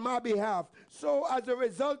did it on my behalf. So as a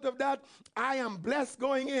result of that, I am blessed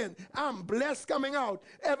going in. I'm blessed coming out.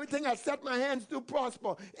 Everything I set my hands to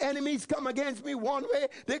prosper. Enemies come against me one way,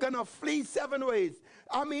 they're going to flee 7 ways.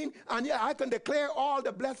 I mean, and yeah, I can declare all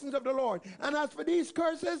the blessings of the Lord. And as for these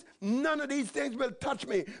curses, none of these things will touch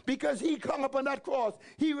me, because he hung up on that cross.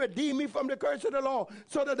 He redeemed me from the curse of the law,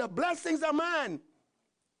 so that the blessings are mine.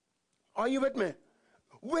 Are you with me?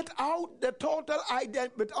 Without the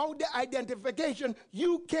without the identification,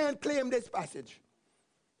 you can't claim this passage.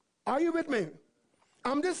 Are you with me?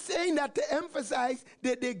 I'm just saying that to emphasize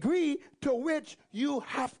the degree to which you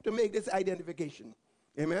have to make this identification.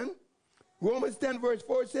 Amen? Romans 10 verse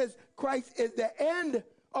 4 says, Christ is the end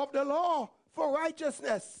of the law for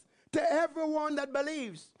righteousness to everyone that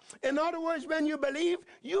believes. In other words, when you believe,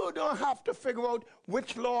 you don't have to figure out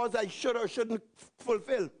which laws I should or shouldn't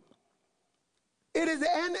fulfill. It is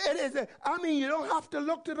the end. You don't have to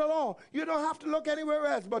look to the law. You don't have to look anywhere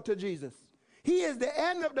else but to Jesus. He is the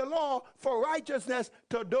end of the law for righteousness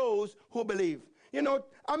to those who believe. You know,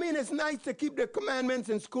 it's nice to keep the commandments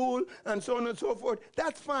in school and so on and so forth.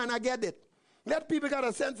 That's fine. I get it. Let people get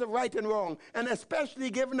a sense of right and wrong, and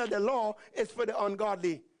especially given that the law is for the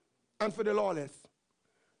ungodly and for the lawless.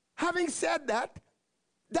 Having said that,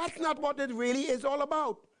 that's not what it really is all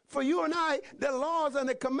about. For you and I, the laws and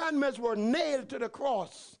the commandments were nailed to the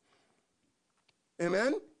cross.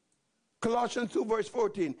 Amen? Colossians 2 verse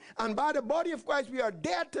 14. And by the body of Christ we are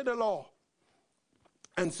dead to the law.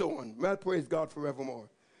 And so on. Well, praise God forevermore.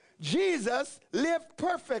 Jesus lived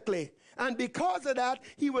perfectly. And because of that,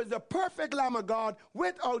 he was the perfect Lamb of God,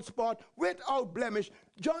 without spot, without blemish.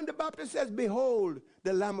 John the Baptist says, behold,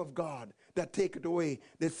 the Lamb of God that taketh away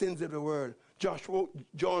the sins of the world. John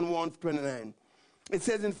 1:29. It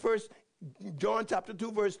says in 1 John chapter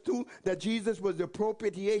 2 verse 2 that Jesus was the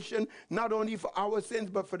propitiation not only for our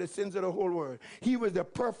sins but for the sins of the whole world. He was the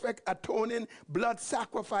perfect atoning blood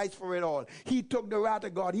sacrifice for it all. He took the wrath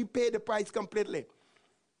of God. He paid the price completely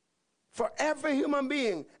for every human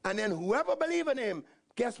being. And then whoever believed in him,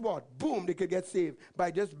 guess what? Boom, they could get saved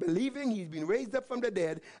by just believing he's been raised up from the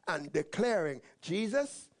dead and declaring,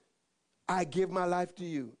 Jesus, I give my life to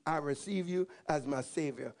you. I receive you as my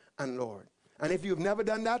Savior and Lord. And if you've never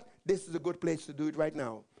done that, this is a good place to do it right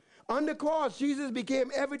now. On the cross, Jesus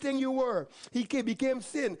became everything you were. He became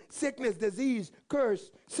sin, sickness, disease,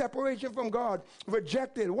 curse, separation from God,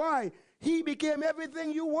 rejected. Why? He became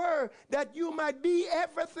everything you were, that you might be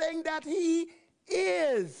everything that he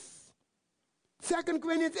is. 2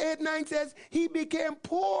 Corinthians 8:9 says, he became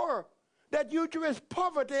poor, that you through his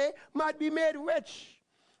poverty might be made rich.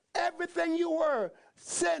 Everything you were,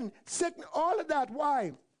 sin, sickness, all of that.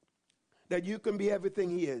 Why? That you can be everything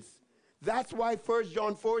he is. That's why 1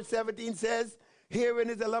 John 4:17 says, herein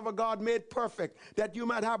is the love of God made perfect, that you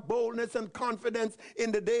might have boldness and confidence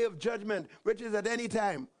in the day of judgment, which is at any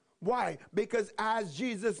time. Why? Because as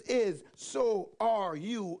Jesus is, so are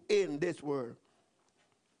you in this world.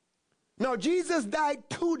 Now, Jesus died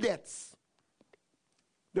 2 deaths.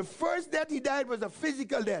 The first death he died was a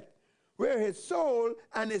physical death, where his soul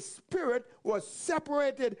and his spirit was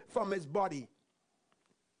separated from his body.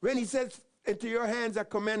 When he says, into your hands I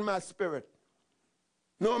commend my spirit.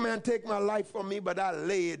 No man take my life from me, but I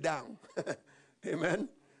lay it down. Amen.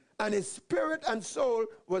 And his spirit and soul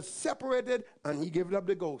was separated, and he gave up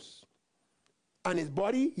the ghost. And his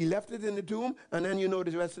body, he left it in the tomb, and then you know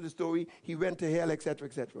the rest of the story. He went to hell, etc.,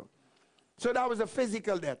 etc. So that was a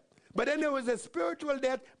physical death. But then there was a spiritual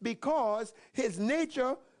death because his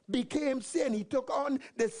nature became sin. He took on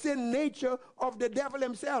the sin nature of the devil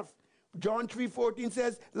himself. John 3:14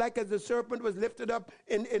 says, like as the serpent was lifted up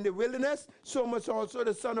in the wilderness, so must also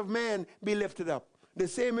the Son of Man be lifted up. The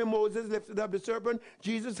same way Moses lifted up the serpent,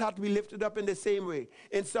 Jesus had to be lifted up in the same way.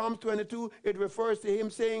 In Psalm 22, it refers to him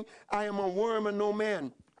saying, I am a worm and no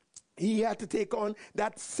man. He had to take on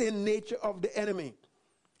that sin nature of the enemy.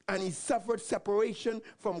 And he suffered separation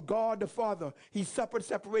from God the Father. He suffered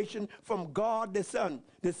separation from God the Son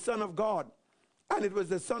of God. And it was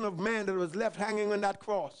the Son of Man that was left hanging on that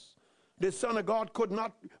cross. The Son of God could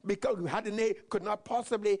not, because could not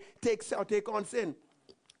possibly take on sin.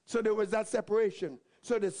 So there was that separation.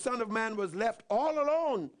 So the Son of Man was left all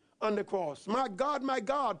alone on the cross. My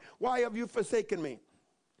God, why have you forsaken me?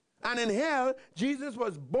 And in hell, Jesus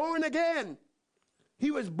was born again. He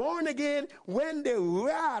was born again when the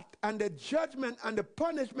wrath and the judgment and the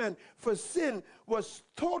punishment for sin was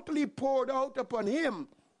totally poured out upon him.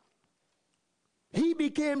 He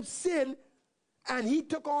became sin, and he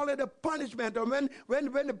took all of the punishment. And when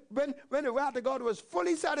the wrath of God was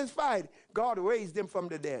fully satisfied, God raised him from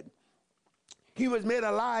the dead. He was made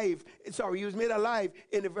alive. He was made alive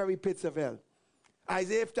in the very pits of hell.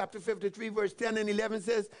 Isaiah chapter 53 verse 10 and 11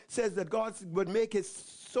 says that God would make his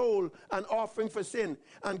soul an offering for sin,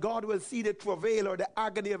 and God will see the travail or the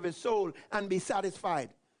agony of his soul and be satisfied.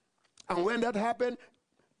 And when that happened,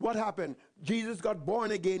 what happened? Jesus got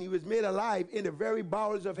born again. He was made alive in the very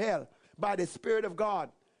bowels of hell by the Spirit of God.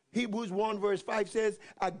 Hebrews 1 verse 5 says,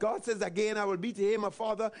 God says again, I will be to him a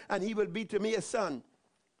father, and he will be to me a son.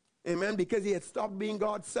 Amen. Because he had stopped being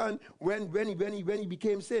God's son when he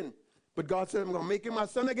became sin. But God said, I'm going to make him my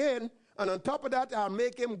son again. And on top of that, I'll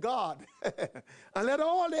make him God. And let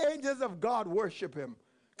all the angels of God worship him.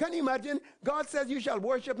 Can you imagine? God says, you shall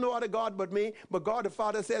worship no other God but me. But God the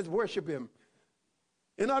Father says, worship him.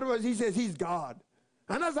 In other words, he says he's God.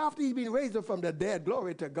 And that's after he's been raised up from the dead.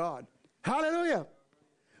 Glory to God. Hallelujah.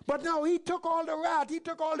 But now he took all the wrath. He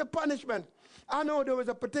took all the punishment. I know there was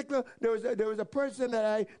a person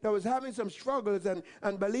that was having some struggles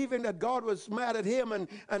and believing that God was mad at him and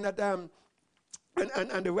that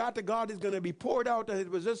the wrath of God is going to be poured out, and it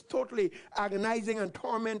was just totally agonizing and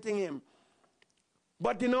tormenting him.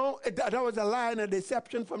 But you know, that was a lie and a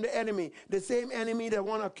deception from the enemy. The same enemy that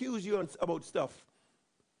want to accuse you about stuff.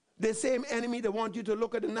 The same enemy that want you to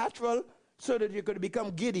look at the natural so that you could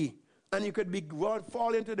become giddy. And you could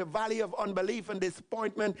fall into the valley of unbelief and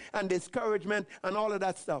disappointment and discouragement and all of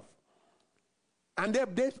that stuff. And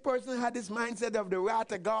this person had this mindset of the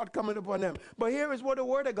wrath of God coming upon them. But here is what the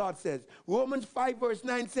Word of God says. Romans 5 verse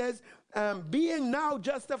 9 says, being now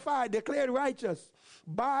justified, declared righteous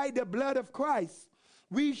by the blood of Christ,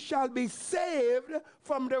 we shall be saved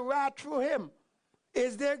from the wrath through him.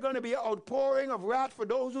 Is there going to be an outpouring of wrath for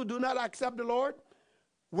those who do not accept the Lord?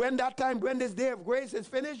 When this day of grace is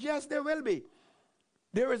finished, yes, there will be.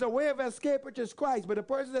 There is a way of escape, which is Christ. But the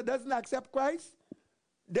person that doesn't accept Christ,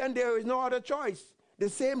 then there is no other choice. The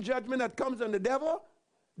same judgment that comes on the devil,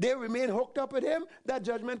 they remain hooked up with him, that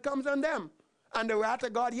judgment comes on them. And the wrath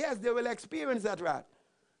of God, yes, they will experience that wrath.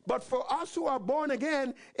 But for us who are born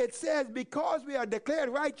again, it says, because we are declared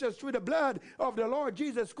righteous through the blood of the Lord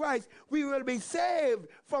Jesus Christ, we will be saved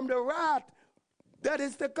from the wrath that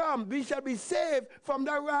is to come. We shall be saved from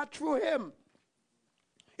the wrath through him.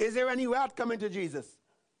 Is there any wrath coming to Jesus?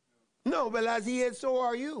 No, well, as he is, so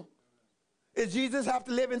are you. Does Jesus have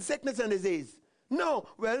to live in sickness and disease? No,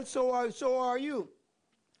 well, so are you.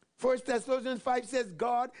 1 Thessalonians 5 says,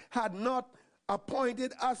 God had not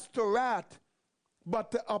appointed us to wrath,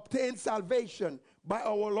 but to obtain salvation by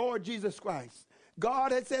our Lord Jesus Christ.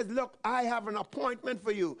 God has says, look, I have an appointment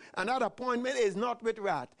for you. And that appointment is not with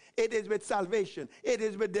wrath. It is with salvation. It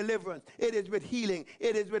is with deliverance. It is with healing.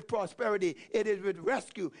 It is with prosperity. It is with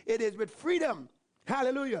rescue. It is with freedom.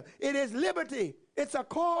 Hallelujah. It is liberty. It's a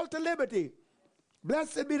call to liberty.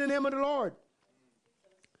 Blessed be the name of the Lord.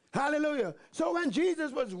 Hallelujah. So when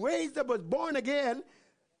Jesus was raised up, was born again,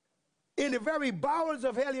 in the very bowels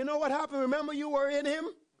of hell, you know what happened? Remember, you were in him?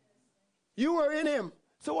 You were in him.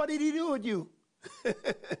 So what did he do with you?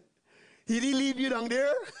 He didn't leave you down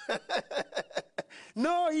there?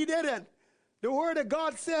 No, he didn't. The word of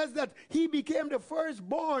God says that he became the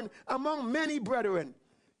firstborn among many brethren.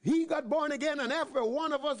 He got born again, and every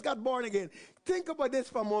one of us got born again. Think about this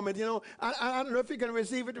for a moment, you know. I don't know if you can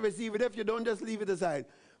receive it. If you don't, just leave it aside.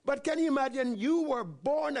 But can you imagine you were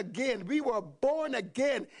born again? We were born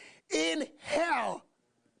again in hell.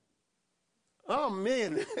 Oh,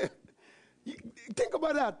 man. Think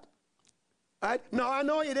about that. Right? Now, I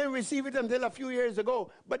know you didn't receive it until a few years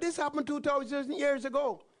ago, but this happened 2,000 years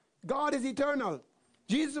ago. God is eternal.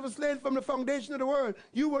 Jesus was slain from the foundation of the world.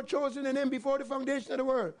 You were chosen in him before the foundation of the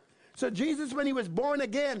world. So Jesus, when he was born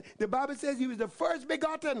again, the Bible says he was the first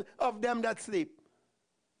begotten of them that sleep.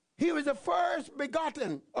 He was the first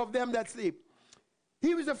begotten of them that sleep.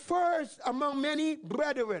 He was the first among many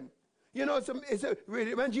brethren. You know,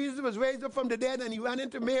 when Jesus was raised up from the dead and he ran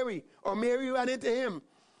into Mary, or Mary ran into him,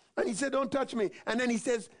 and he said, don't touch me. And then he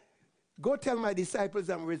says, go tell my disciples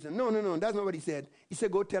I'm risen. No, that's not what he said. He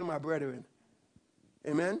said, go tell my brethren.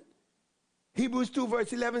 Amen? Hebrews 2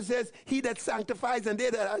 verse 11 says, he that sanctifies and they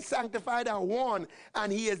that are sanctified are one,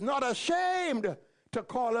 and he is not ashamed to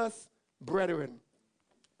call us brethren.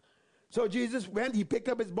 So Jesus went, he picked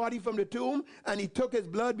up his body from the tomb, and he took his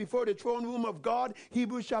blood before the throne room of God.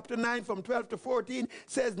 Hebrews chapter 9 from 12 to 14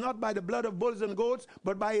 says, not by the blood of bulls and goats,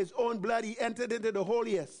 but by his own blood he entered into the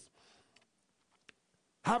holiest,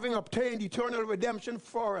 having obtained eternal redemption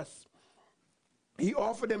for us. He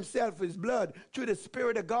offered himself, his blood, through the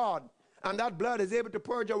Spirit of God. And that blood is able to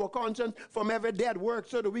purge our conscience from every dead work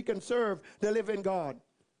so that we can serve the living God.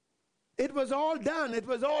 It was all done. It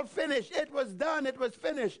was all finished. It was done. It was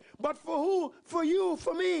finished. But for who? For you,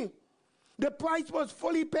 for me. The price was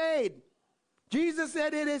fully paid. Jesus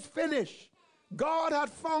said it is finished. God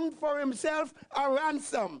had found for himself a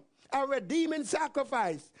ransom, a redeeming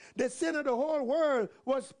sacrifice. The sin of the whole world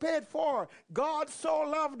was paid for. God so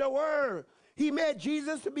loved the world. He made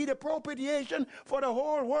Jesus to be the propitiation for the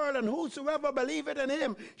whole world, and whosoever believeth in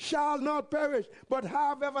him shall not perish, but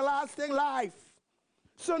have everlasting life.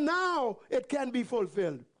 So now it can be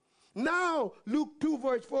fulfilled. Now Luke 2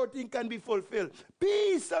 verse 14 can be fulfilled.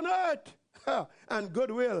 Peace on earth and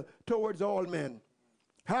goodwill towards all men.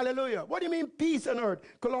 Hallelujah. What do you mean peace on earth?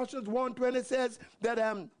 Colossians 1:20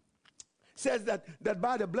 says that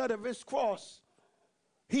by the blood of his cross,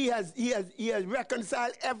 he has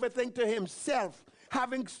reconciled everything to himself,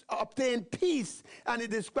 having obtained peace. And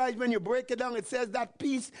it describes, when you break it down, it says that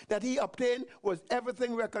peace that he obtained was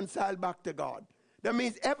everything reconciled back to God. That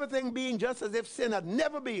means everything being just as if sin had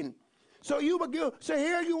never been. So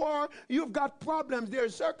here you are, you've got problems, there are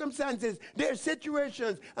circumstances, there are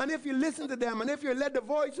situations, and if you listen to them, and if you let the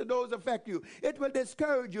voice of those affect you, it will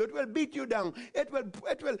discourage you, it will beat you down, it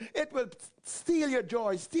will steal your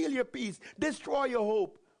joy, steal your peace, destroy your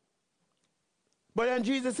hope. But then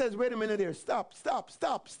Jesus says, wait a minute here, stop.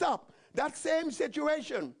 That same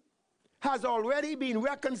situation has already been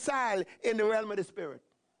reconciled in the realm of the Spirit.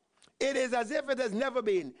 It is as if it has never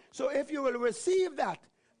been. So if you will receive that,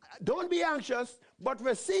 don't be anxious, but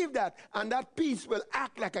receive that, and that peace will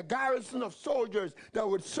act like a garrison of soldiers that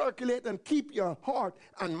would circulate and keep your heart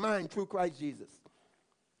and mind through Christ Jesus.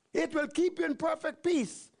 It will keep you in perfect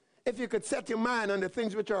peace if you could set your mind on the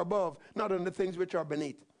things which are above, not on the things which are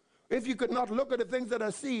beneath. If you could not look at the things that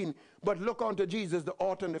are seen, but look unto Jesus, the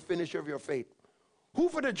author and the finisher of your faith, who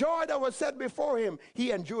for the joy that was set before him,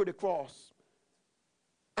 he endured the cross.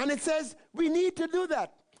 And it says we need to do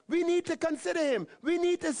that. We need to consider him. We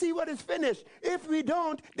need to see what is finished. If we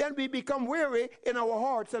don't, then we become weary in our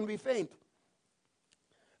hearts and we faint.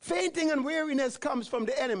 Fainting and weariness comes from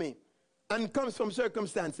the enemy and comes from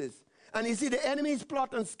circumstances. And you see, the enemy's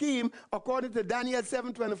plot and scheme, according to Daniel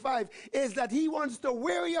 7:25, is that he wants to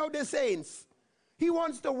weary out the saints. He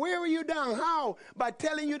wants to wear you down. How? By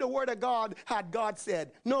telling you the word of God had God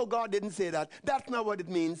said. No, God didn't say that. That's not what it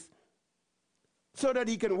means. So that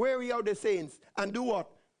he can weary out the saints and do what?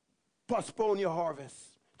 Postpone your harvest.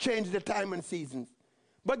 Change the time and seasons.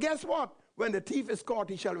 But guess what? When the thief is caught,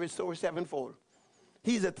 he shall restore sevenfold.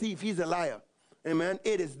 He's a thief. He's a liar. Amen.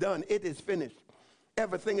 It is done. It is finished.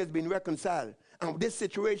 Everything has been reconciled. and this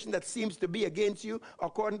situation that seems to be against you,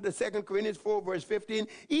 according to 2 Corinthians 4, verse 15,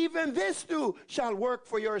 even this too shall work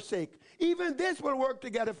for your sake. Even this will work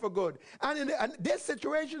together for good. And this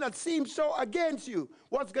situation that seems so against you,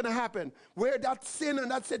 what's going to happen? Where that sin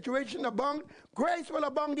and that situation abound, grace will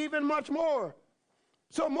abound even much more.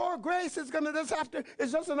 So more grace is going to just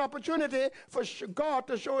it's just an opportunity for God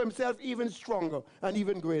to show himself even stronger and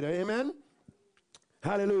even greater. Amen?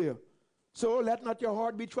 Hallelujah. So let not your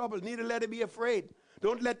heart be troubled, neither let it be afraid.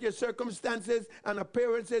 Don't let your circumstances and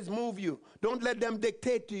appearances move you. Don't let them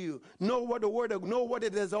dictate to you. Know what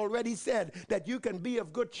it has already said, that you can be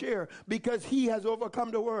of good cheer because he has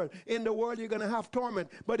overcome the world. In the world you're going to have torment,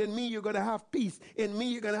 but in me you're going to have peace. In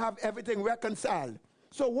me you're going to have everything reconciled.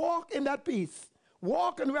 So walk in that peace.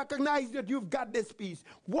 Walk and recognize that you've got this peace.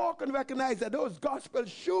 Walk and recognize that those gospel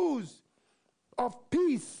shoes of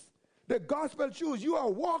peace, the gospel shoes, you are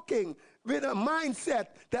walking with a mindset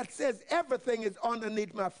that says everything is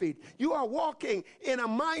underneath my feet. You are walking in a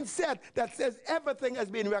mindset that says everything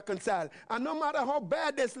has been reconciled. And no matter how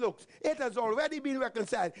bad this looks, it has already been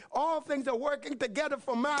reconciled. All things are working together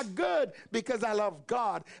for my good because I love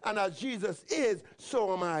God. And as Jesus is,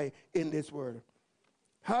 so am I in this world.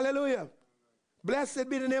 Hallelujah. Blessed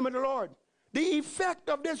be the name of the Lord. The effect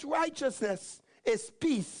of this righteousness is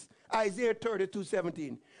peace. Isaiah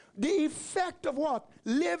 32:17. The effect of what?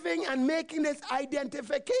 Living and making this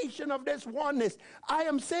identification of this oneness. I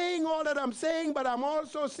am saying all that I'm saying, but I'm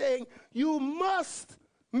also saying you must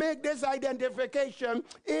make this identification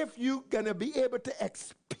if you're going to be able to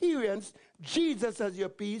experience Jesus as your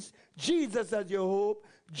peace, Jesus as your hope,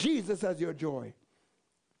 Jesus as your joy.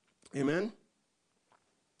 Amen?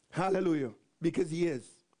 Hallelujah. Because he is.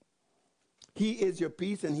 He is your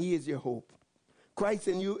peace and he is your hope. Christ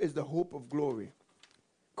in you is the hope of glory.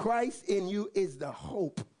 Christ in you is the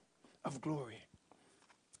hope of glory.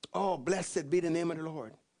 Oh, blessed be the name of the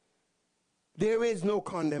Lord. There is no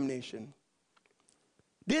condemnation.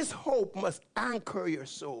 This hope must anchor your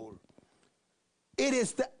soul. It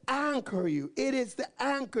is to anchor you. It is to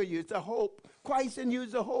anchor you. It's a hope. Christ in you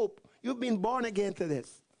is a hope. You've been born again to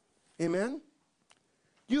this. Amen?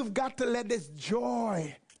 You've got to let this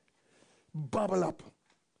joy bubble up.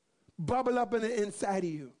 Bubble up in the inside of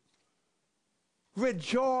you.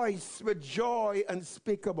 Rejoice with joy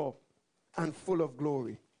unspeakable and full of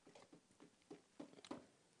glory.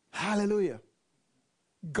 Hallelujah.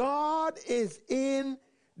 God is in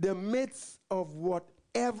the midst of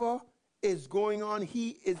whatever is going on.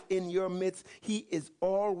 He is in your midst. He is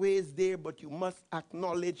always there, but you must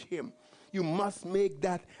acknowledge him. You must make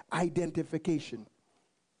that identification.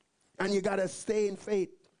 And you got to stay in faith.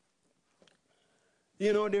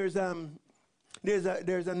 You know, there's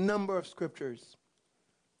a number of scriptures.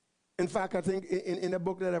 In fact, I think in a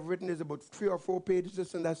book that I've written, there's about 3 or 4 pages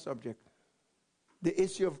just on that subject. The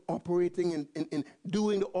issue of operating in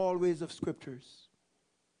doing the always of scriptures.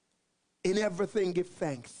 In everything, give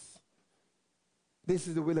thanks. This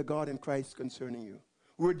is the will of God in Christ concerning you.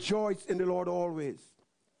 Rejoice in the Lord always.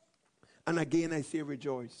 And again, I say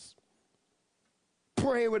rejoice.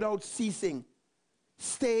 Pray without ceasing.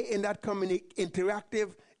 Stay in that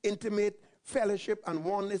interactive, intimate fellowship and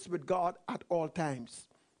oneness with God at all times.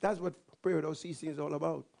 That's what prayer without ceasing is all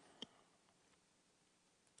about.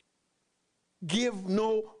 Give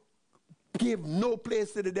no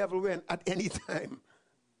place to the devil when at any time.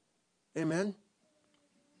 Amen.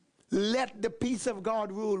 Let the peace of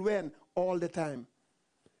God rule when? All the time.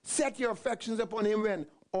 Set your affections upon him when?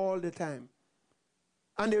 All the time.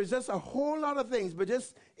 And there's just a whole lot of things, but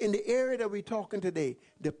just in the area that we're talking today,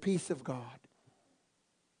 the peace of God,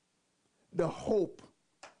 the hope,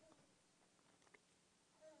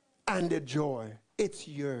 and the joy. It's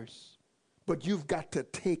yours. But you've got to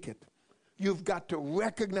take it. You've got to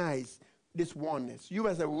recognize this oneness. You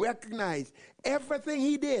have to recognize everything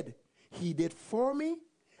he did for me,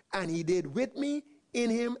 and he did with me in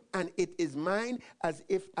him, and it is mine as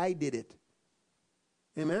if I did it.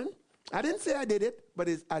 Amen? I didn't say I did it, but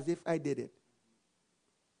it's as if I did it.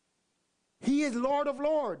 He is Lord of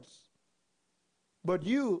Lords. But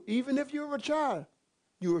you, even if you're a child,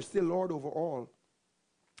 you are still Lord over all.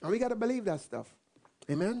 And we got to believe that stuff.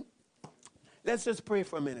 Amen? Let's just pray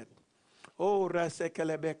for a minute. Oh, Father,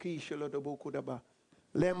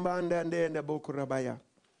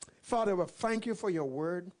 we thank you for your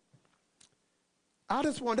word.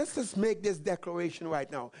 Let's just make this declaration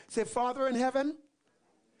right now. Say, Father in heaven,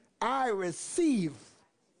 I receive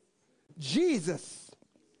Jesus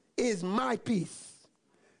is my peace.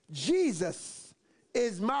 Jesus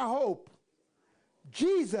is my hope.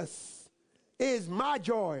 Jesus is my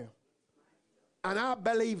joy. And I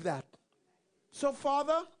believe that. So,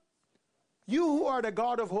 Father, You who are the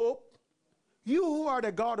God of hope, you who are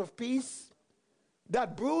the God of peace,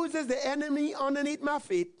 that bruises the enemy underneath my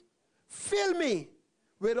feet, fill me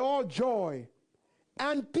with all joy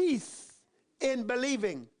and peace in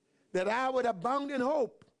believing, that I would abound in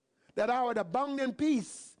hope, that I would abound in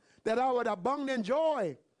peace, that I would abound in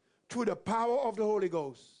joy through the power of the Holy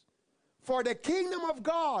Ghost. For the kingdom of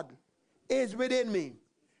God is within me.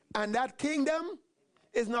 And that kingdom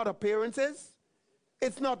is not appearances,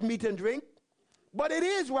 it's not meat and drink, but it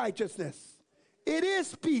is righteousness, it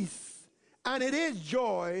is peace, and it is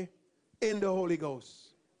joy in the Holy Ghost.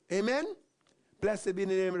 Amen? Blessed be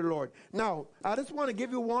the name of the Lord. Now, I just want to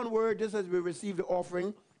give you one word just as we receive the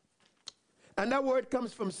offering. And that word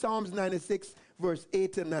comes from Psalms 96, verse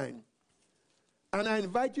 8 and 9. And I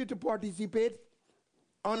invite you to participate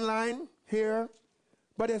online, here,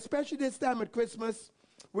 but especially this time at Christmas,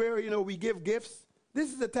 where, we give gifts.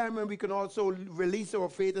 This is a time when we can also release our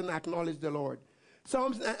faith and acknowledge the Lord.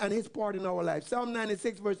 Psalms and his part in our life. Psalm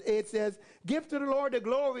 96, verse 8 says, give to the Lord the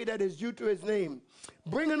glory that is due to his name.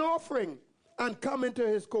 Bring an offering and come into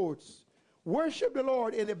his courts. Worship the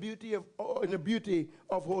Lord in the beauty of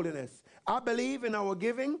holiness. I believe in our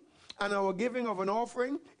giving, and our giving of an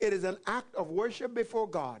offering, it is an act of worship before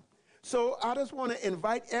God. So I just want to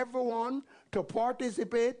invite everyone to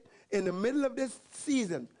participate in the middle of this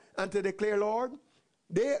season and to declare, Lord,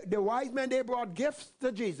 the wise men, they brought gifts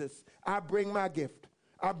to Jesus. I bring my gift.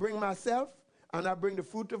 I bring myself, and I bring the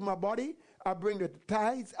fruit of my body. I bring the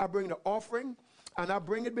tithes. I bring the offering, and I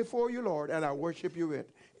bring it before you, Lord, and I worship you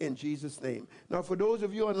with in Jesus' name. Now, for those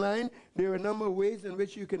of you online, there are a number of ways in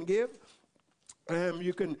which you can give.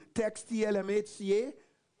 You can text TLMHCA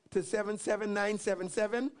to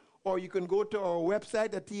 77977, or you can go to our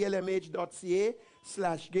website at tlmh.ca/give,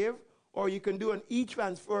 or you can do an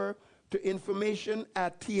e-transfer to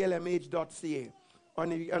information@tlmh.ca.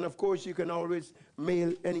 And of course, you can always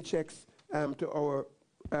mail any checks to our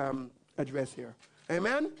address here.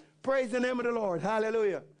 Amen? Praise the name of the Lord.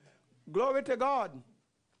 Hallelujah. Glory to God.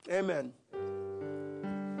 Amen.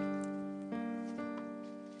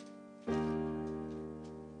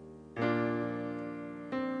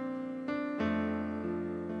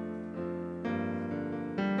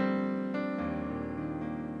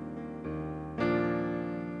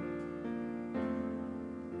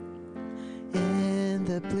 In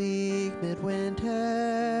the bleak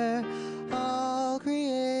midwinter, all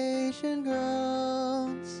creation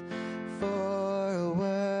groans for a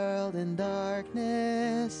world in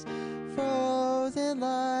darkness, frozen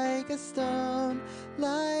like a stone.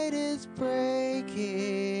 Light is breaking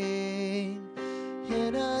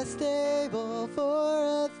in a stable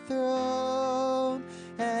for a throne,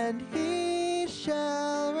 and he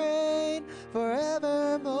shall reign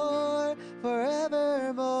forevermore,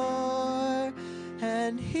 forevermore.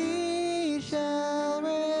 And he shall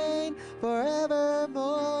reign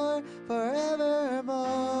forevermore,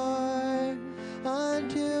 forevermore.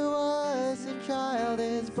 Unto us a child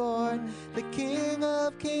is born, the King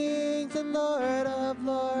of kings and Lord of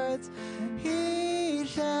lords. He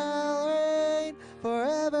shall reign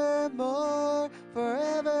forevermore,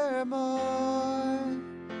 forevermore.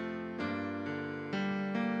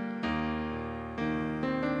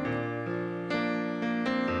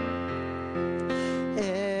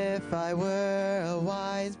 If I were a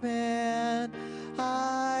wise man,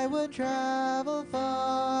 I would travel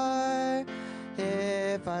far.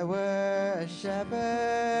 If I were a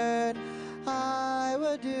shepherd, I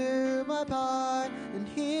would do my part. And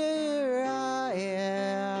here I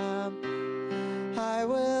am. I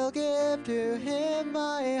will give to him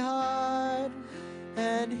my heart,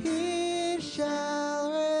 and he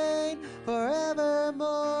shall reign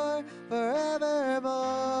forevermore,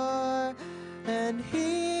 forevermore. And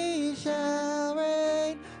he shall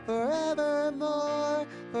reign forevermore,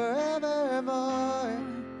 forevermore.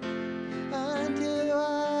 Unto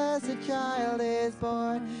us a child is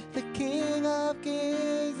born, the King of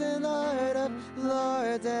kings and Lord of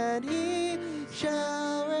lords, and he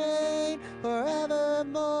shall reign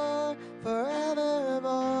forevermore,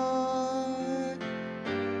 forevermore.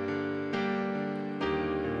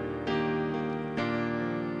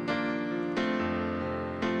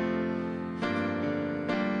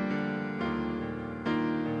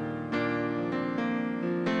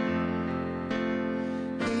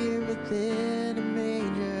 Within a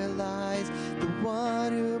manger lies the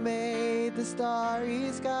one who made the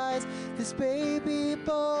starry skies, this baby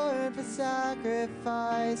born for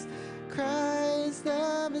sacrifice, Christ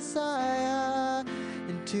the Messiah.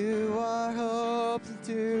 Into our hopes,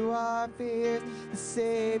 into our fears, the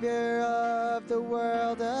Savior of the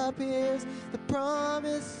world appears, the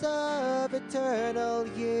promise of eternal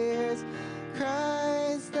years.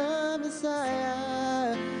 Christ the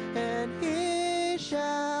Messiah.